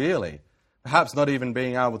so severely, perhaps not even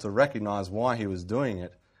being able to recognize why he was doing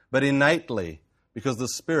it, but innately, because the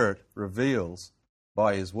Spirit reveals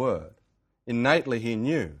by His Word. Innately he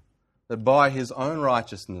knew that by his own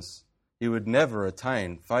righteousness he would never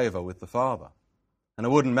attain favour with the Father. And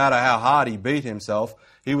it wouldn't matter how hard he beat himself,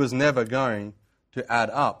 he was never going to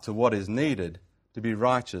add up to what is needed to be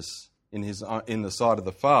righteous in the sight of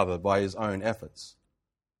the Father by his own efforts.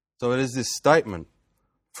 So it is this statement,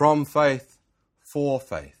 from faith for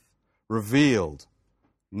faith, revealed,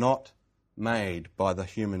 not made by the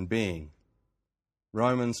human being.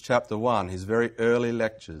 Romans chapter 1, his very early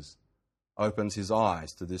lectures, opens his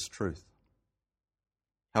eyes to this truth.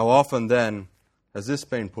 How often then has this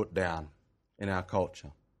been put down in our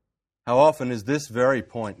culture? How often is this very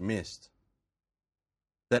point missed?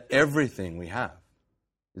 That everything we have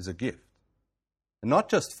is a gift. And not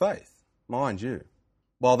just faith, mind you.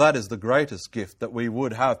 While that is the greatest gift, that we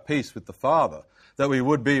would have peace with the Father, that we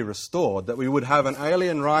would be restored, that we would have an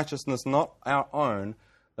alien righteousness not our own,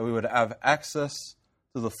 that we would have access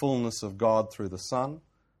to the fullness of God through the Son,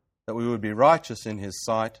 that we would be righteous in His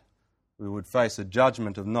sight, we would face a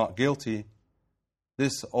judgment of not guilty,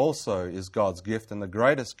 this also is God's gift and the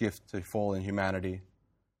greatest gift to fallen humanity.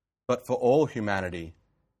 But for all humanity,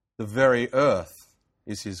 the very earth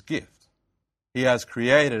is his gift. He has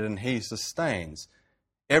created and he sustains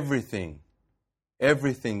everything.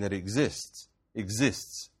 Everything that exists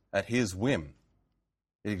at his whim.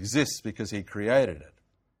 It exists because he created it.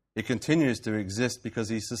 It continues to exist because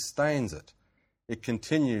he sustains it. It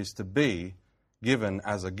continues to be given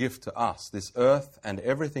as a gift to us, this earth and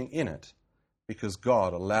everything in it, because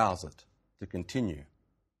God allows it to continue.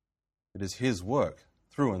 It is his work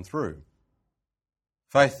through and through.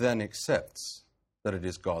 Faith then accepts that it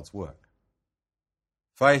is God's work.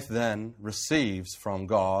 Faith then receives from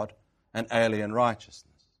God an alien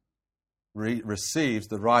righteousness, receives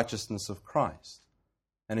the righteousness of Christ,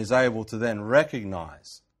 and is able to then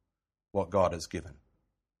recognize what God has given.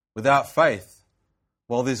 Without faith,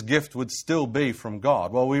 while this gift would still be from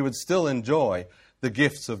God, while we would still enjoy the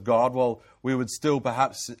gifts of God, while we would still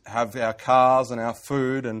perhaps have our cars and our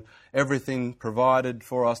food and everything provided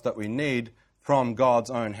for us that we need from God's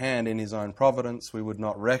own hand in his own providence, we would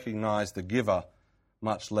not recognize the giver,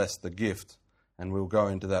 much less the gift. And we'll go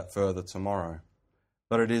into that further tomorrow.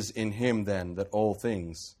 But it is in him then that all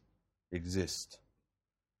things exist.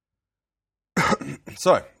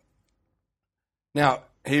 So, now,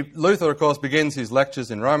 Luther, of course, begins his lectures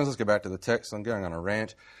in Romans. Let's go back to the text. I'm going on a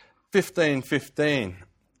rant. 15:15.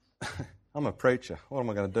 I'm a preacher. What am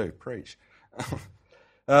I going to do? Preach.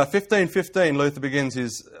 15:15, Luther begins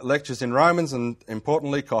his lectures in Romans, and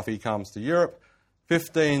importantly, coffee comes to Europe.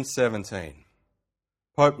 15:17.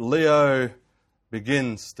 Pope Leo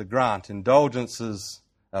begins to grant indulgences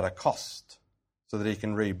at a cost so that he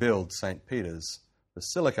can rebuild St. Peter's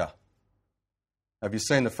Basilica. Have you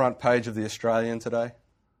seen the front page of the Australian today?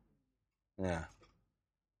 Yeah.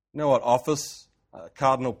 You know what office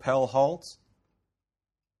Cardinal Pell holds?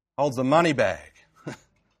 Holds the money bag.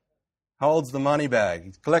 Holds the money bag.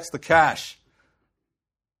 He collects the cash.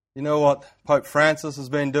 You know what Pope Francis has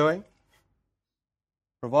been doing?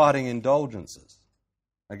 Providing indulgences.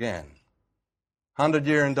 Again.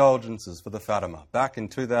 100-year indulgences for the Fatima, back in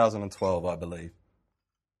 2012, I believe.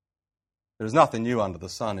 There's nothing new under the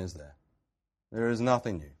sun, is there? There is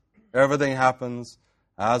nothing new. Everything happens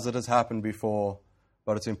as it has happened before,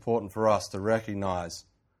 but it's important for us to recognize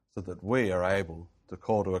so that we are able to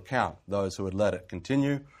call to account those who would let it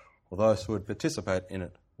continue or those who would participate in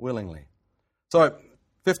it willingly. So,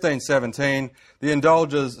 15:17, the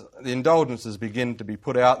indulgences begin to be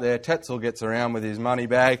put out there. Tetzel gets around with his money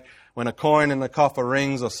bag. When a coin in the coffer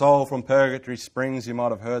rings, a soul from purgatory springs. You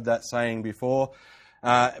might have heard that saying before.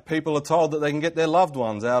 People are told that they can get their loved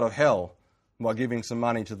ones out of hell by giving some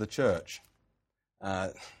money to the church.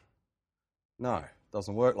 No, it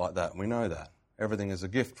doesn't work like that. We know that. Everything is a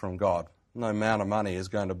gift from God. No amount of money is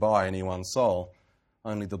going to buy anyone's soul.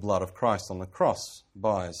 Only the blood of Christ on the cross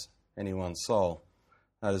buys anyone's soul.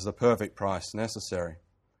 That is the perfect price necessary.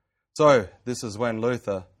 So, this is when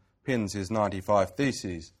Luther pins his 95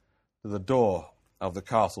 Theses to the door of the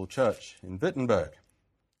castle church in Wittenberg.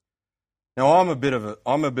 Now, I'm a bit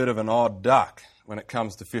of an odd duck when it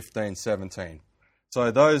comes to 15:17. So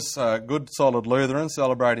those good solid Lutherans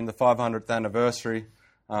celebrating the 500th anniversary,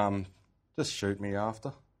 just shoot me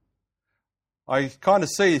after. I kind of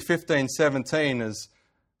see 15:17 as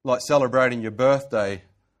like celebrating your birthday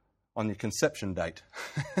on your conception date.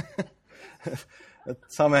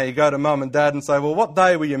 Somehow you go to mum and dad and say, well, what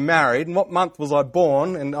day were you married and what month was I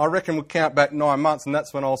born? And I reckon we'll count back 9 months and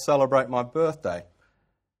that's when I'll celebrate my birthday.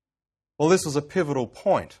 Well, this was a pivotal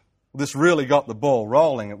point. This really got the ball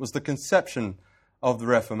rolling. It was the conception of the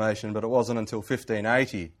Reformation, but it wasn't until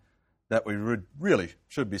 1580 that we really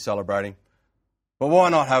should be celebrating. But why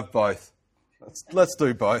not have both? Let's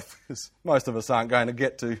do both, because most of us aren't going to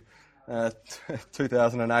get to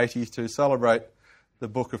 2080 to celebrate the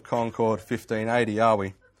Book of Concord 1580, are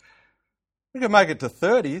we? We can make it to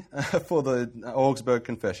 30 for the Augsburg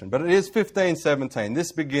Confession, but it is 1517.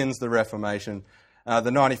 This begins the Reformation.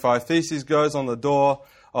 The 95 Theses goes on the door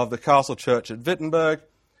of the castle church at Wittenberg.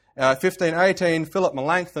 1518, Philip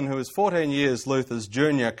Melanchthon, who is 14 years Luther's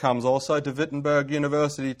junior, comes also to Wittenberg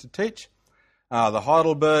University to teach. The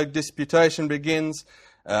Heidelberg Disputation begins.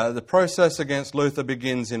 The process against Luther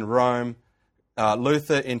begins in Rome.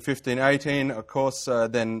 Luther in 1518, of course,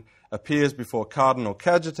 then appears before Cardinal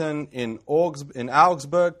Cajetan in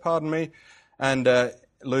Augsburg, and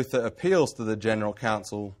Luther appeals to the General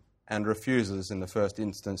Council and refuses in the first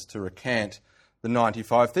instance to recant the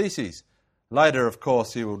 95 Theses. Later, of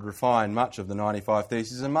course, he would refine much of the 95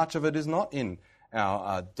 Theses, and much of it is not in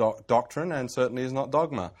our doctrine and certainly is not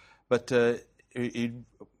dogma. But he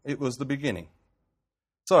it was the beginning.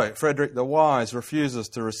 So Frederick the Wise refuses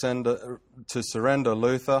to surrender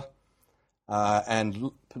Luther,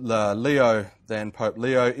 and Leo, then Pope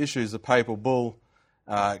Leo, issues a papal bull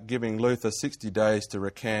giving Luther 60 days to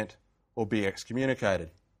recant or be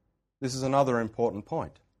excommunicated. This is another important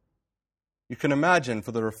point. You can imagine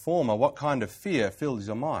for the reformer what kind of fear fills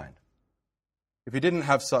your mind. If he didn't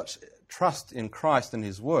have such trust in Christ and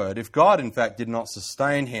his word, if God in fact did not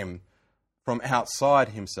sustain him from outside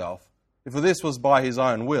himself, if this was by his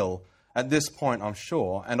own will, at this point I'm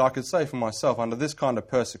sure, and I could say for myself, under this kind of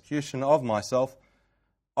persecution of myself,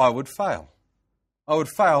 I would fail. I would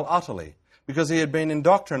fail utterly, because he had been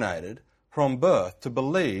indoctrinated from birth to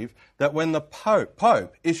believe that when the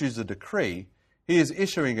Pope issues a decree, he is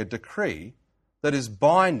issuing a decree that is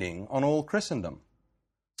binding on all Christendom.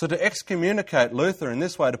 So to excommunicate Luther in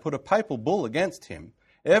this way, to put a papal bull against him,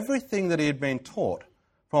 everything that he had been taught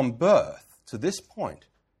from birth to this point,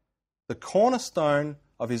 the cornerstone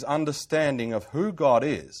of his understanding of who God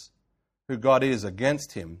is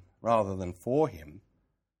against him rather than for him,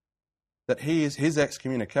 that his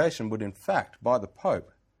excommunication would in fact, by the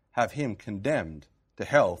Pope, have him condemned to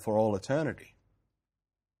hell for all eternity.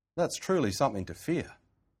 That's truly something to fear.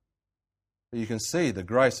 But you can see the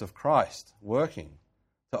grace of Christ working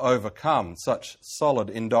to overcome such solid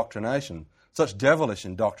indoctrination, such devilish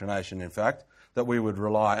indoctrination, in fact, that we would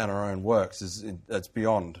rely on our own works. It's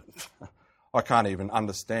beyond, I can't even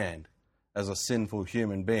understand, as a sinful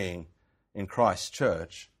human being in Christ's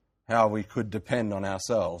church, how we could depend on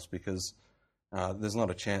ourselves, because there's not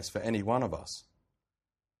a chance for any one of us.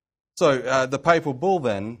 So the papal bull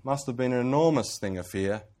then must have been an enormous thing of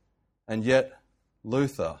fear, and yet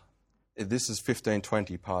Luther, this is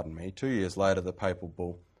 1520, 2 years later, the papal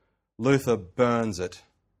bull, Luther burns it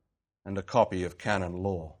and a copy of canon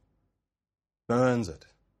law. Burns it.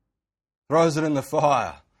 Throws it in the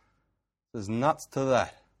fire. Says, nuts to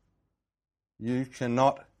that. You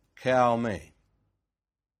cannot cow me.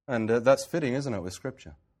 And that's fitting, isn't it, with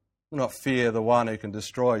Scripture? Do not fear the one who can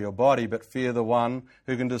destroy your body, but fear the one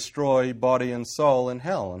who can destroy body and soul in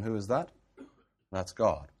hell. And who is that? That's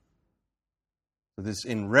God. So this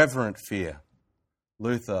irreverent fear,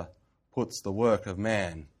 Luther puts the work of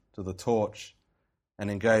man to the torch and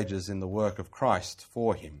engages in the work of Christ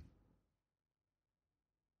for him.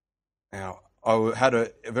 Now, I had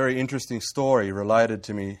a very interesting story related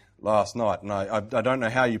to me last night, and I don't know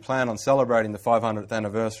how you plan on celebrating the 500th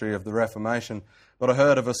anniversary of the Reformation, but I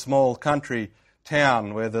heard of a small country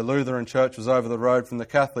town where the Lutheran church was over the road from the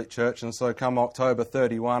Catholic church, and so come October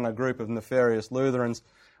 31, a group of nefarious Lutherans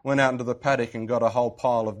went out into the paddock and got a whole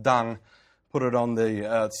pile of dung, put it on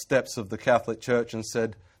the steps of the Catholic church and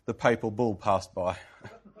said, the papal bull passed by.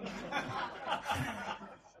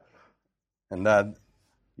 And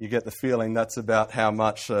you get the feeling that's about how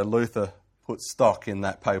much Luther put stock in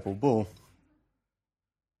that papal bull.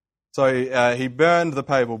 So he burned the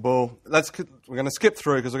papal bull. We're going to skip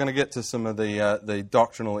through because we're going to get to some of the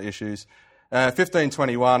doctrinal issues.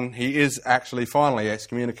 1521, he is actually finally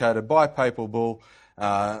excommunicated by papal bull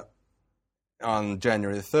on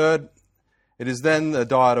January the 3rd. It is then the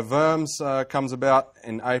Diet of Worms comes about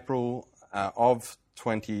in April of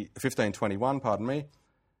 1521,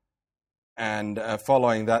 and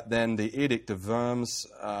following that then the Edict of Worms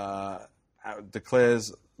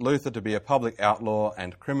declares Luther to be a public outlaw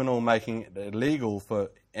and criminal, making it illegal for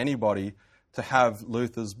anybody to have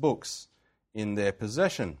Luther's books in their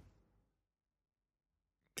possession.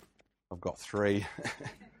 I've got 3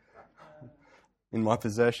 in my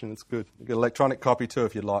possession. It's good. You've got an electronic copy too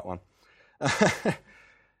if you'd like one.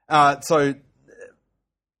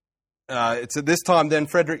 It's at this time then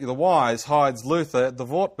Frederick the Wise hides Luther at the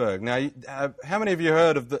Wartburg. Now, how many of you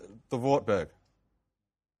heard of the Wartburg?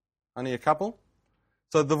 Only a couple?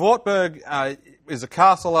 So the Wartburg is a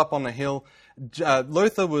castle up on the hill.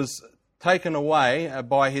 Luther was taken away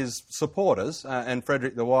by his supporters, and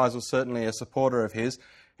Frederick the Wise was certainly a supporter of his.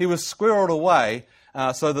 He was squirreled away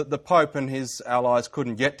so that the Pope and his allies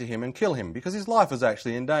couldn't get to him and kill him, because his life was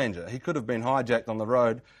actually in danger. He could have been hijacked on the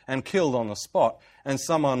road and killed on the spot, and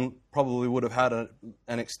someone probably would have had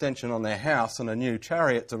an extension on their house and a new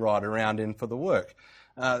chariot to ride around in for the work.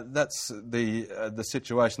 That's the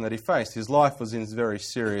situation that he faced. His life was in very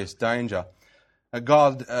serious danger.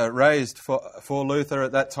 God raised for Luther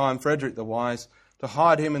at that time, Frederick the Wise, to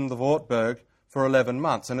hide him in the Wartburg for 11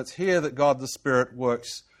 months. And it's here that God the Spirit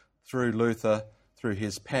works through Luther, through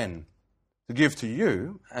his pen, to give to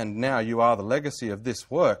you, and now you are the legacy of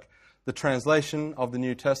this work, the translation of the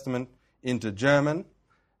New Testament into German,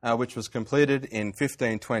 which was completed in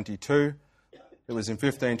 1522. It was in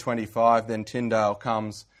 1525, then Tyndale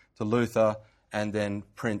comes to Luther and then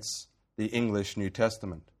prints the English New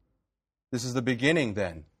Testament. This is the beginning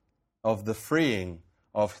then of the freeing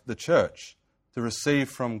of the church to receive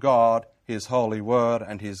from God His holy word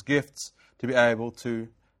and His gifts, to be able to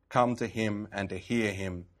come to Him and to hear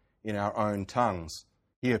Him in our own tongues.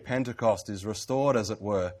 Here Pentecost is restored, as it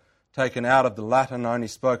were, taken out of the Latin only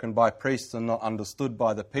spoken by priests and not understood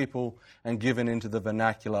by the people, and given into the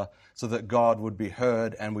vernacular so that God would be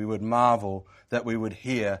heard and we would marvel that we would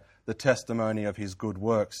hear the testimony of His good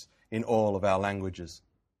works in all of our languages.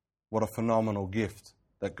 What a phenomenal gift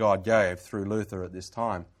that God gave through Luther at this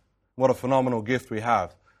time. What a phenomenal gift we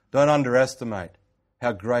have. Don't underestimate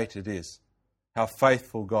how great it is, how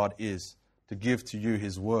faithful God is to give to you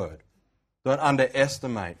His word. Don't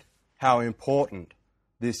underestimate how important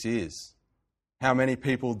this is, how many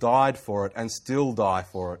people died for it and still die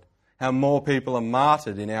for it, how more people are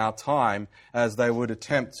martyred in our time as they would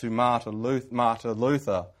attempt to martyr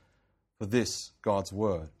Luther for this, God's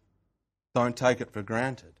word. Don't take it for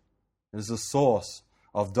granted. It is a source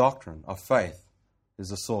of doctrine, of faith. It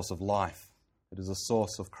is a source of life. It is a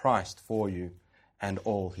source of Christ for you and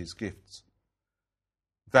all His gifts.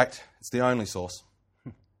 In fact, it's the only source.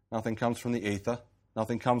 Nothing comes from the ether.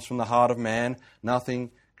 Nothing comes from the heart of man.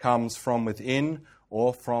 Nothing comes from within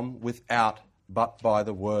or from without, but by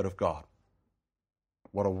the Word of God.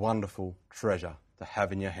 What a wonderful treasure to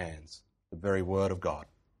have in your hands, the very Word of God.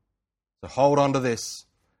 So hold on to this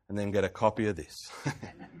and then get a copy of this.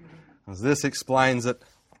 As this explains it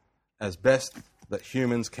as best that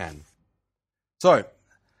humans can. So,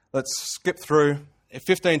 let's skip through. In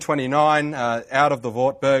 1529, out of the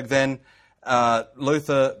Wartburg, then,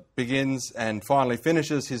 Luther begins and finally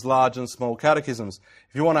finishes his large and small catechisms.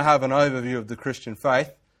 If you want to have an overview of the Christian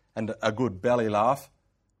faith and a good belly laugh,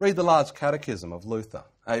 read the large catechism of Luther.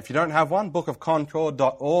 If you don't have one,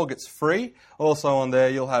 bookofconcord.org, it's free. Also on there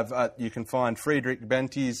you can find Friedrich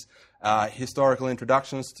Bente's Historical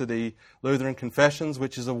Introductions to the Lutheran Confessions,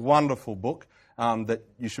 which is a wonderful book that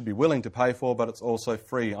you should be willing to pay for, but it's also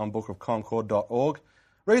free on bookofconcord.org.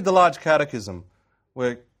 Read the large catechism,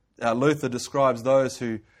 where Luther describes those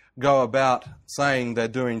who go about saying they're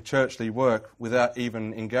doing churchly work without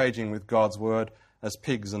even engaging with God's word as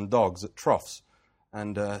pigs and dogs at troughs.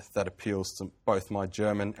 And that appeals to both my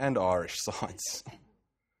German and Irish sides.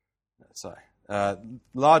 So,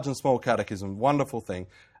 large and small catechism, wonderful thing.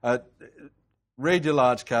 Read your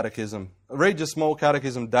large catechism. Read your small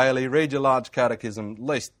catechism daily. Read your large catechism at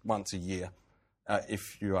least once a year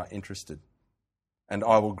if you are interested. And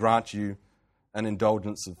I will grant you an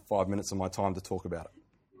indulgence of 5 minutes of my time to talk about it.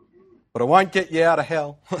 But I won't get you out of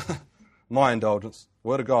hell. My indulgence. The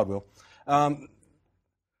Word of God will.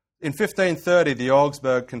 In 1530, the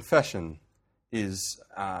Augsburg Confession is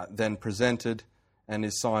then presented and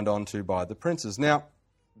is signed onto by the princes. Now,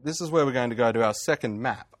 this is where we're going to go to our second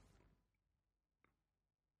map.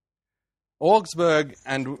 Augsburg,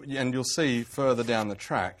 and you'll see further down the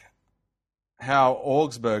track, how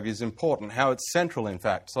Augsburg is important, how it's central, in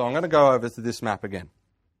fact. So I'm going to go over to this map again.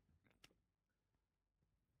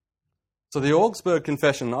 So the Augsburg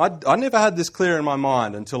Confession, I never had this clear in my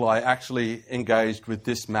mind until I actually engaged with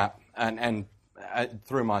this map and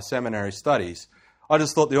through my seminary studies. I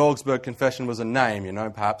just thought the Augsburg Confession was a name,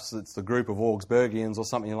 perhaps it's the group of Augsburgians or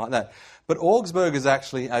something like that. But Augsburg is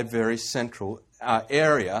actually a very central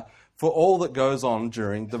area for all that goes on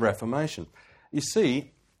during the Reformation. You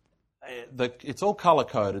see, it's all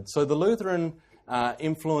colour-coded. So the Lutheran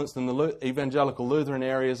influence and the evangelical Lutheran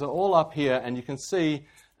areas are all up here, and you can see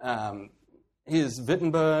here's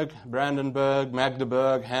Wittenberg, Brandenburg,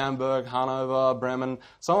 Magdeburg, Hamburg, Hanover, Bremen,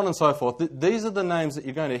 so on and so forth. These are the names that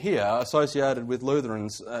you're going to hear associated with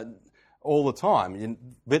Lutherans all the time.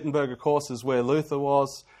 Wittenberg, of course, is where Luther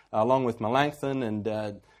was, along with Melanchthon and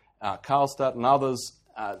Karlstadt and others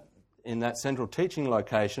in that central teaching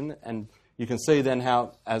location. And you can see then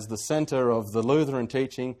how, as the centre of the Lutheran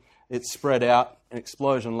teaching, it spread out, an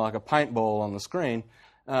explosion like a paintball on the screen,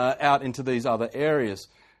 out into these other areas.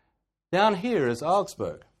 Down here is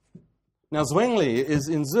Augsburg. Now, Zwingli is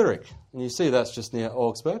in Zurich, and you see that's just near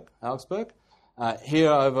Augsburg.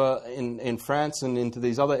 Here over in France and into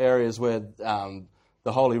these other areas where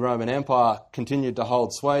the Holy Roman Empire continued to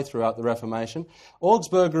hold sway throughout the Reformation,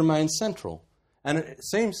 Augsburg remains central. And it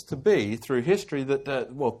seems to be, through history,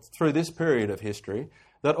 through this period of history,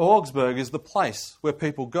 that Augsburg is the place where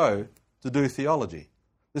people go to do theology.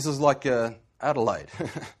 This is like Adelaide,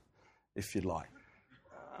 if you'd like.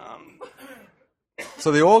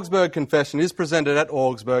 So the Augsburg Confession is presented at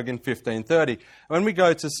Augsburg in 1530. When we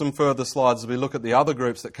go to some further slides, as we look at the other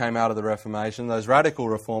groups that came out of the Reformation, those radical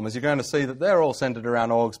reformers, you're going to see that they're all centred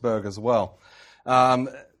around Augsburg as well.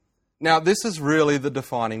 Now, this is really the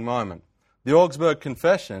defining moment. The Augsburg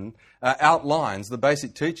Confession outlines the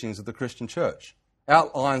basic teachings of the Christian church,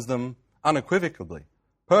 outlines them unequivocally,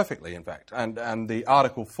 perfectly, in fact. And the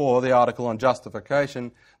Article 4, the article on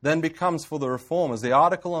justification, then becomes for the Reformers the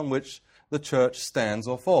article on which the church stands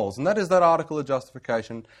or falls. And that is that article of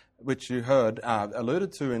justification which you heard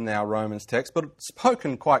alluded to in our Romans text, but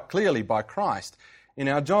spoken quite clearly by Christ in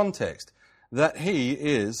our John text, that he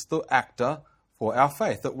is the actor for our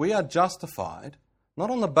faith, that we are justified not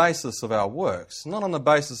on the basis of our works, not on the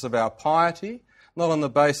basis of our piety, not on the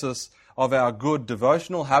basis of our good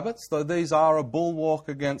devotional habits, though these are a bulwark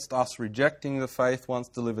against us rejecting the faith once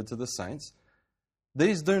delivered to the saints.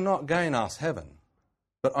 These do not gain us heaven,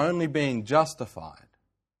 but only being justified,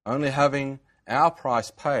 only having our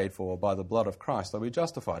price paid for by the blood of Christ are we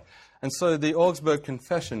justified. And so the Augsburg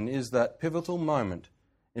Confession is that pivotal moment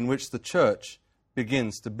in which the church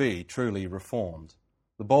begins to be truly reformed.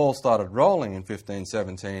 The ball started rolling in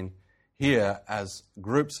 1517 here as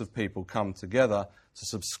groups of people come together to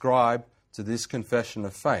subscribe to this confession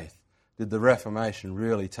of faith. Did the Reformation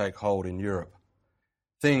really take hold in Europe?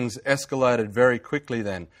 Things escalated very quickly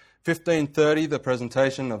then. 1530, the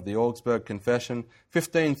presentation of the Augsburg Confession.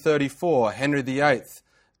 1534, Henry VIII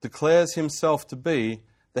declares himself to be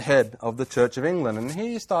the head of the Church of England. And here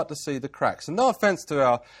you start to see the cracks. And no offence to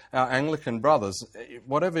our Anglican brothers,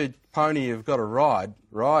 whatever pony you've got to ride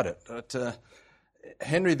it. But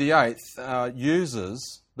Henry VIII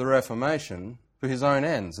uses the Reformation for his own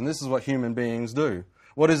ends. And this is what human beings do.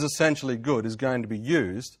 What is essentially good is going to be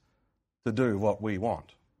used to do what we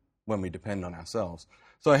want when we depend on ourselves.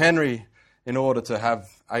 So Henry, in order to have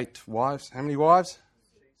 8 wives, how many wives?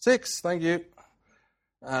 6, thank you.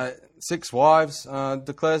 6 wives,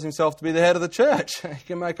 declares himself to be the head of the church. He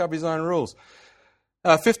can make up his own rules.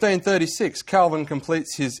 1536, Calvin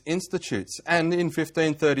completes his Institutes. And in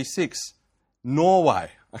 1536,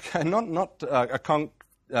 Norway, okay, not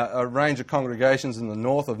a range of congregations in the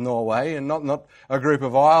north of Norway and not a group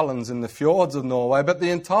of islands in the fjords of Norway, but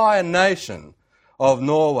the entire nation of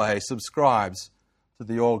Norway subscribes to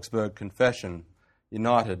the Augsburg Confession,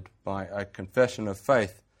 united by a confession of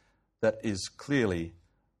faith that is clearly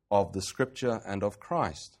of the Scripture and of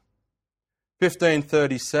Christ.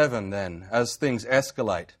 1537 then, as things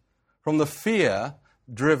escalate, from the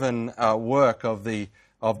fear-driven work of the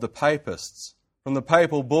papists, from the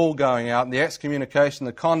papal bull going out and the excommunication,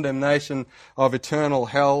 the condemnation of eternal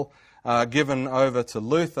hell given over to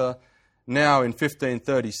Luther. Now in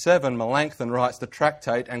 1537, Melanchthon writes the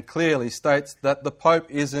tractate and clearly states that the Pope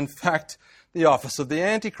is in fact the office of the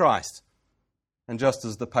Antichrist. And just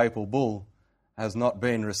as the papal bull has not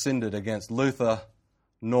been rescinded against Luther,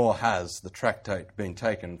 nor has the tractate been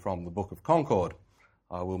taken from the Book of Concord,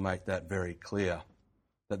 I will make that very clear.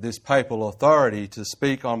 That this papal authority to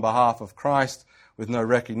speak on behalf of Christ with no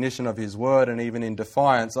recognition of his word and even in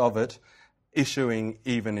defiance of it, issuing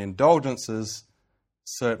even indulgences,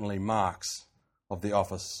 certainly marks of the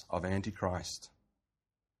office of Antichrist.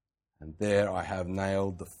 And there I have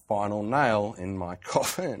nailed the final nail in my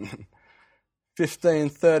coffin.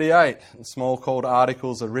 1538, the small called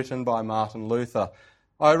articles are written by Martin Luther.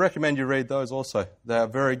 I recommend you read those also. They are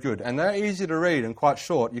very good. And they're easy to read and quite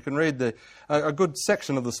short. You can read a good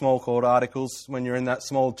section of the small called articles when you're in that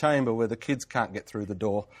small chamber where the kids can't get through the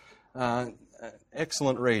door.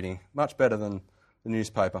 Excellent reading, much better than the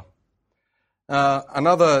newspaper.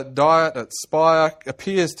 Another diet at Speyer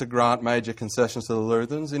appears to grant major concessions to the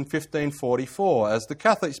Lutherans in 1544 as the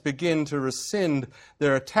Catholics begin to rescind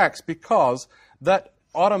their attacks because that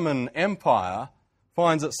Ottoman Empire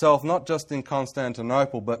finds itself not just in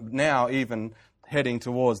Constantinople but now even heading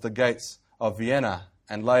towards the gates of Vienna,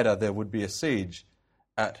 and later there would be a siege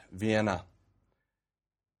at Vienna.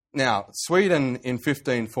 Now, Sweden in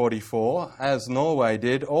 1544, as Norway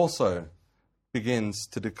did, also begins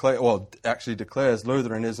to declare, well, actually declares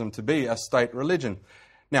Lutheranism to be a state religion.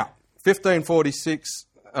 Now,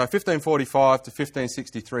 1545 to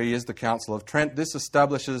 1563 is the Council of Trent. This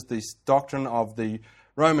establishes the doctrine of the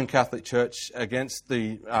Roman Catholic Church against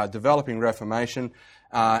the developing Reformation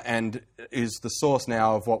and is the source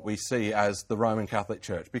now of what we see as the Roman Catholic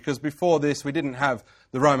Church. Because before this, we didn't have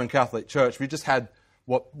the Roman Catholic Church. We just had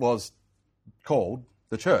what was called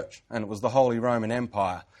the Church, and it was the Holy Roman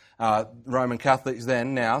Empire. Roman Catholics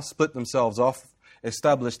then now split themselves off,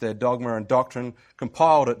 established their dogma and doctrine,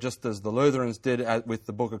 compiled it just as the Lutherans did with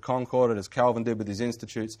the Book of Concord, as Calvin did with his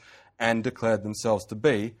Institutes, and declared themselves to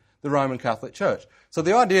be the Roman Catholic Church. So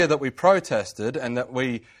the idea that we protested and that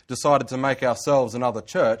we decided to make ourselves another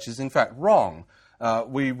church is in fact wrong.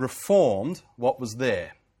 We reformed what was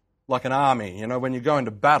there, like an army. You know, when you go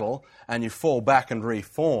into battle and you fall back and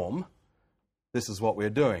reform, this is what we're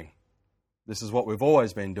doing. This is what we've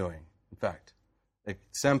always been doing, in fact.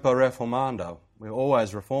 Semper reformando. We're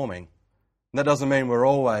always reforming. And that doesn't mean we're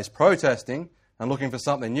always protesting and looking for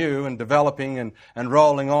something new and developing and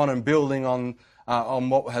rolling on and building on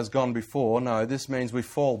what has gone before. No, this means we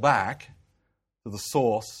fall back to the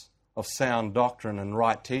source of sound doctrine and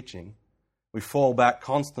right teaching. We fall back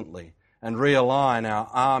constantly and realign our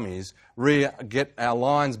armies, get our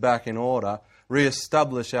lines back in order,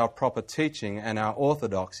 re-establish our proper teaching and our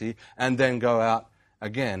orthodoxy, and then go out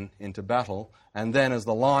again into battle. And then as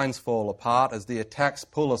the lines fall apart, as the attacks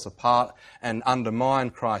pull us apart and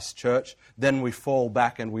undermine Christ's church, then we fall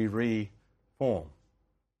back and we reform.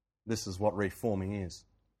 This is what reforming is.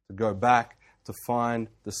 To go back to find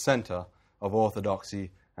the centre of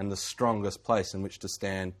orthodoxy and the strongest place in which to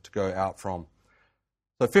stand to go out from.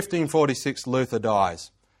 So 1546, Luther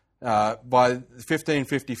dies. By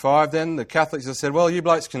 1555 then, the Catholics have said, well, you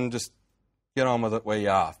blokes can just get on with it where you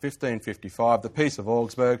are. 1555, the Peace of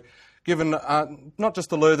Augsburg, given not just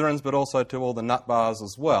to Lutherans but also to all the nut bars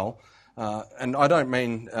as well. And I don't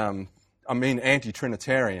mean, I mean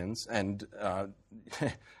anti-Trinitarians and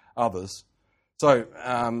others. So,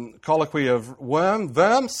 colloquy of Worms,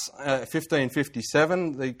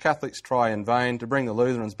 1557, the Catholics try in vain to bring the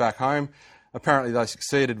Lutherans back home. Apparently they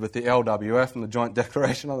succeeded with the LWF and the Joint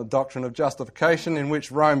Declaration on the Doctrine of Justification, in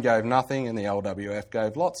which Rome gave nothing and the LWF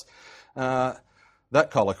gave lots. That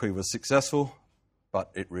colloquy was successful,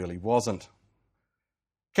 but it really wasn't.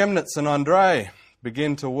 Chemnitz and André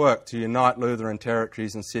begin to work to unite Lutheran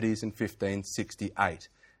territories and cities in 1568.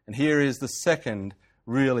 And here is the second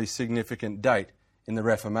really significant date in the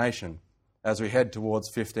Reformation as we head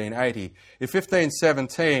towards 1580. If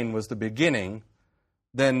 1517 was the beginning,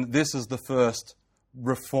 then this is the first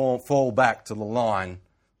reform, fall back to the line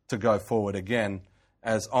to go forward again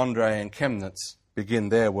as André and Chemnitz begin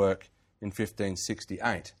their work in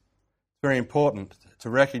 1568. It's very important to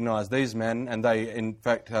recognise these men, and they in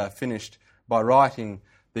fact finished by writing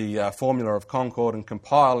the Formula of Concord and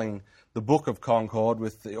compiling the Book of Concord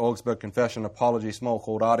with the Augsburg Confession, Apology, Small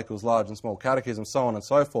Called Articles, Large and Small Catechism, so on and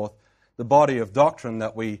so forth. The body of doctrine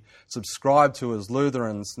that we subscribe to as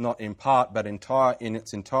Lutherans, not in part but in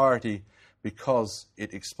its entirety, because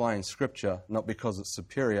it explains Scripture, not because it's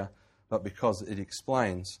superior, but because it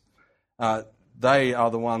explains. They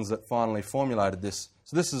are the ones that finally formulated this.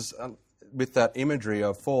 So this is, with that imagery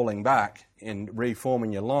of falling back and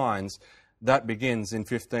reforming your lines, that begins in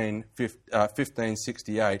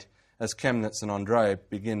 1568 as Chemnitz and André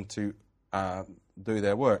begin to do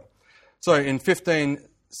their work. So in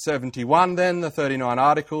 1571 then, the 39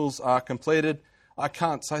 Articles are completed. I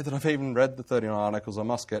can't say that I've even read the 39 Articles. I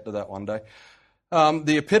must get to that one day.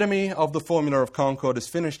 The epitome of the Formula of Concord is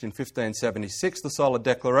finished in 1576. The solid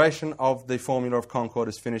declaration of the Formula of Concord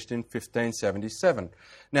is finished in 1577.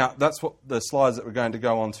 Now, that's what the slides that we're going to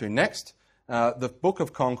go on to next. The Book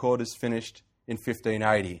of Concord is finished in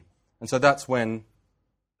 1580. And so that's when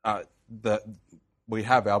we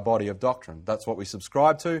have our body of doctrine. That's what we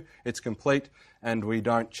subscribe to. It's complete, and we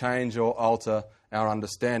don't change or alter our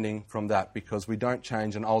understanding from that, because we don't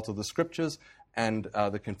change and alter the Scriptures, and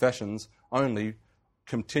the confessions only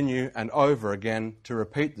continue and over again to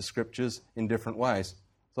repeat the Scriptures in different ways.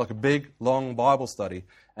 It's like a big, long Bible study,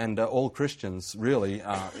 and all Christians really,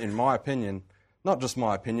 in my opinion, not just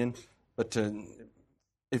my opinion, but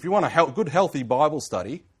if you want a good, healthy Bible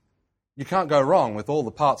study, you can't go wrong with all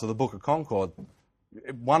the parts of the Book of Concord,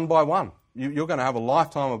 one by one. You're going to have a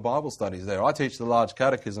lifetime of Bible studies there. I teach the Large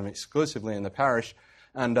Catechism exclusively in the parish,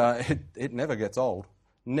 and it never gets old.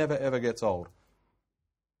 Never, ever gets old.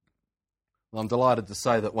 Well, I'm delighted to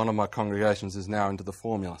say that one of my congregations is now into the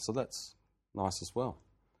formula, so that's nice as well.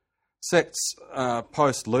 Sects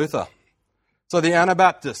post-Luther. So the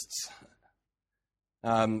Anabaptists.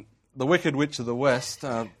 The Wicked Witch of the West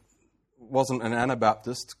wasn't an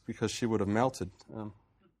Anabaptist because she would have melted.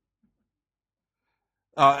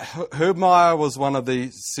 Hubmaier was one of the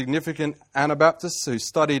significant Anabaptists who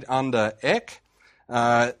studied under Eck.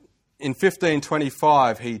 In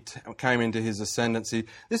 1525, he came into his ascendancy.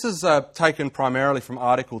 This is taken primarily from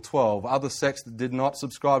Article 12. Other sects that did not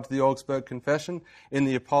subscribe to the Augsburg Confession in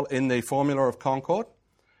the Formula of Concord.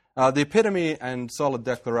 The Epitome and Solid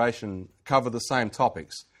Declaration cover the same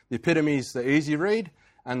topics. The Epitome is the easy read,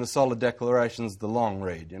 and the Solid Declaration is the long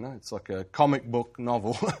read. It's like a comic book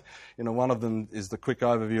novel. One of them is the quick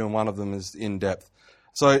overview, and one of them is in depth.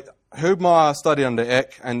 So Hubmaier studied under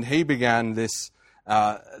Eck, and he began this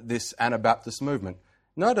Anabaptist movement.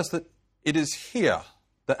 Notice that it is here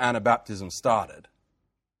that Anabaptism started.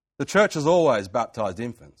 The church has always baptized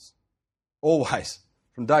infants. Always.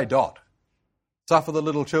 From day dot. Suffer the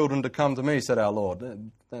little children to come to me, said our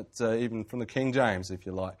Lord. That's even from the King James, if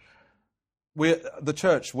you like. The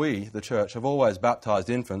church, have always baptised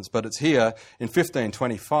infants, but it's here in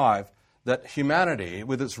 1525 that humanity,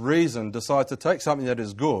 with its reason, decides to take something that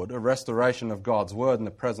is good, a restoration of God's word in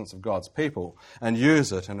the presence of God's people, and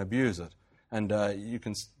use it and abuse it. And you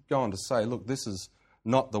can go on to say, look, this is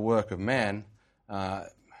not the work of man,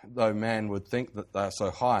 though man would think that they are so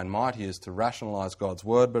high and mighty as to rationalise God's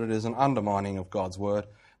word, but it is an undermining of God's word,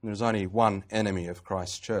 and there's only one enemy of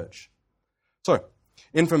Christ's church. So,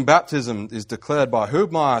 infant baptism is declared by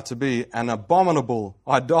Hubmaier to be an abominable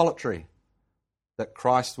idolatry, that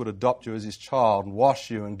Christ would adopt you as his child and wash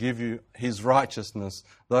you and give you his righteousness,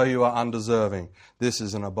 though you are undeserving. This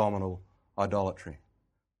is an abominable idolatry,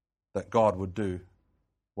 that God would do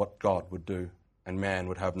what God would do and man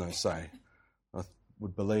would have no say. I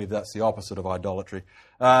would believe that's the opposite of idolatry.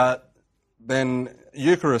 Then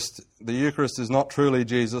Eucharist. The Eucharist is not truly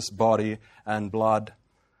Jesus' body and blood,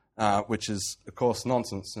 which is, of course,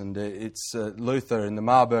 nonsense. And it's Luther in the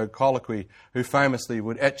Marburg Colloquy who famously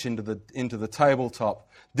would etch into the tabletop,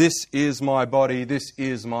 "This is my body, this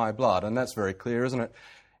is my blood." And that's very clear, isn't it?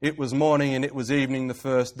 It was morning and it was evening the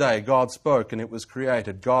first day. God spoke and it was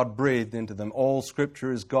created. God breathed into them. All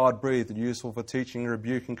Scripture is God-breathed and useful for teaching,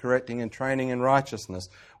 rebuking, correcting, and training in righteousness.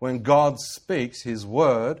 When God speaks His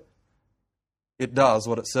word, it does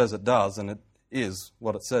what it says it does, and it is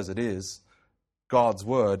what it says it is. God's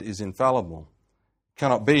word is infallible. It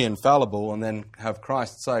cannot be infallible and then have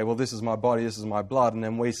Christ say, well, this is my body, this is my blood, and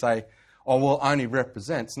then we say, oh, well, only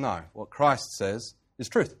represents. No, what Christ says is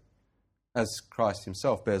truth. As Christ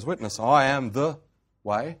himself bears witness, I am the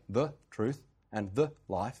way, the truth, and the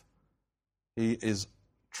life. He is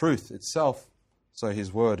truth itself, so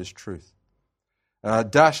his word is truth.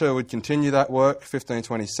 Dasher would continue that work,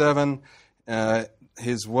 1527.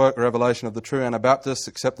 His work, Revelation of the True Anabaptists,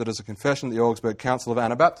 accepted as a confession at the Augsburg Council of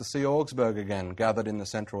Anabaptists. See Augsburg again, gathered in the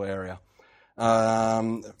central area.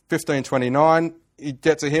 1529, he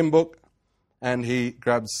gets a hymn book and he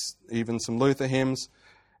grabs even some Luther hymns.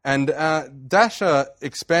 And Dasher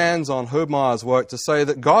expands on Hubmeier's work to say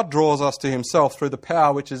that God draws us to himself through the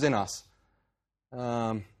power which is in us.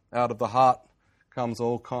 Out of the heart comes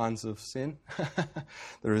all kinds of sin.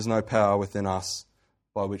 There is no power within us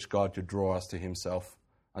by which God could draw us to himself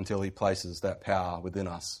until he places that power within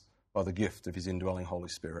us by the gift of his indwelling Holy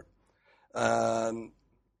Spirit.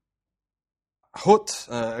 Hutt,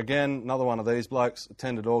 again, another one of these blokes,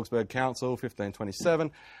 attended Augsburg Council, 1527.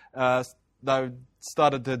 They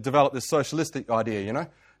started to develop this socialistic idea, you know.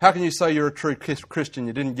 How can you say you're a true Christian?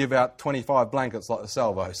 You didn't give out 25 blankets like the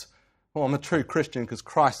Salvos. Well, I'm a true Christian because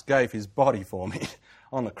Christ gave his body for me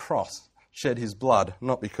on the cross, shed his blood,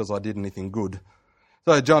 not because I did anything good.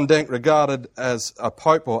 So John Denk, regarded as a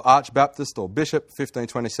pope or archbaptist or bishop,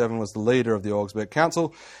 1527 was the leader of the Augsburg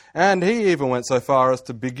Council, and he even went so far as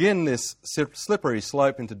to begin this slippery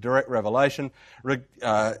slope into direct revelation,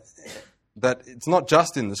 that it's not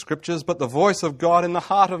just in the Scriptures, but the voice of God in the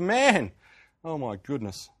heart of man. Oh my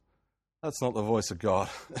goodness, that's not the voice of God.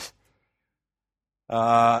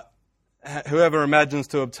 Whoever imagines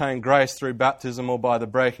to obtain grace through baptism or by the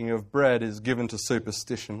breaking of bread is given to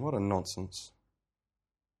superstition. What a nonsense.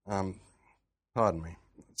 Pardon me.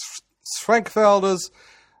 Schwenkfelders.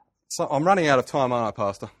 So I'm running out of time, aren't I,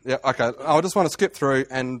 Pastor? Yeah, okay. I just want to skip through,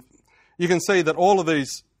 and you can see that all of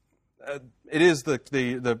these, it is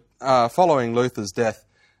the following Luther's death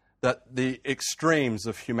that the extremes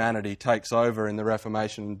of humanity takes over in the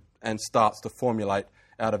Reformation and starts to formulate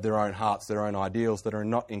out of their own hearts their own ideals that are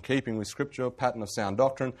not in keeping with Scripture, pattern of sound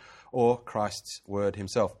doctrine, or Christ's word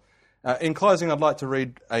himself. In closing, I'd like to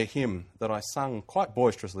read a hymn that I sung quite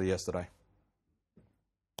boisterously yesterday.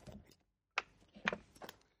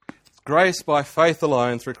 It's grace by faith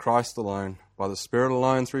alone, through Christ alone, by the Spirit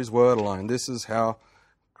alone, through his word alone. This is how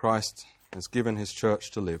Christ has given his church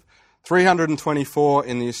to live. 324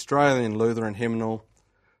 in the Australian Lutheran hymnal.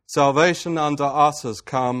 Salvation unto us has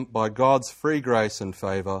come by God's free grace and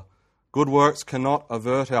favour. Good works cannot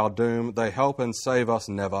avert our doom, they help and save us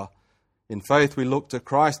never. In faith we look to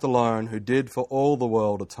Christ alone, who did for all the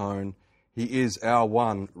world atone. He is our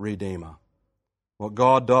one Redeemer. What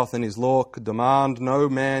God doth in his law demand, no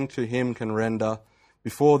man to him can render.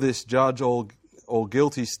 Before this judge all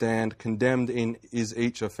guilty stand, condemned in is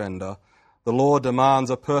each offender. The law demands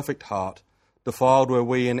a perfect heart, defiled were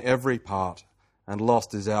we in every part, and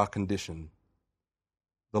lost is our condition.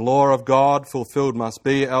 The law of God fulfilled must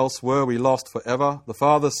be, else were we lost forever. The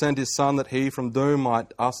Father sent his Son that he from doom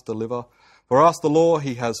might us deliver. For us the law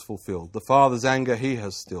he has fulfilled, the Father's anger he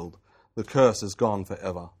has stilled, the curse is gone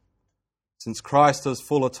forever. Since Christ has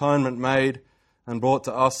full atonement made, and brought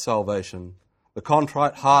to us salvation. The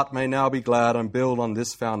contrite heart may now be glad and build on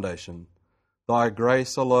this foundation. Thy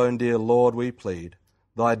grace alone, dear Lord, we plead.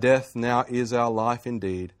 Thy death now is our life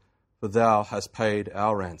indeed, for thou hast paid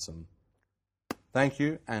our ransom. Thank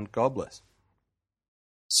you, and God bless.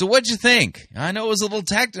 So what'd you think? I know it was a little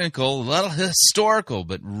technical, a little historical,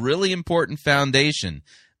 but really important foundation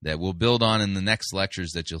that we'll build on in the next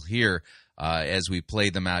lectures that you'll hear as we play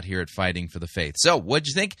them out here at Fighting for the Faith. So, what'd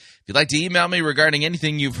you think? If you'd like to email me regarding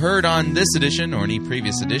anything you've heard on this edition or any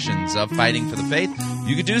previous editions of Fighting for the Faith,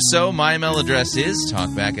 you could do so. My email address is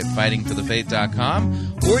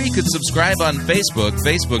talkback@fightingforthefaith.com, or you could subscribe on Facebook,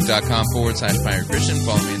 facebook.com/Pirate Christian.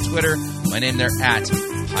 Follow me on Twitter. My name there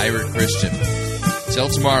 @Pirate Christian. Till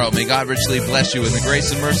tomorrow, may God richly bless you in the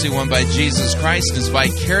grace and mercy won by Jesus Christ and his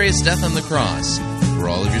vicarious death on the cross for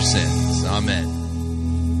all of your sins. Amen.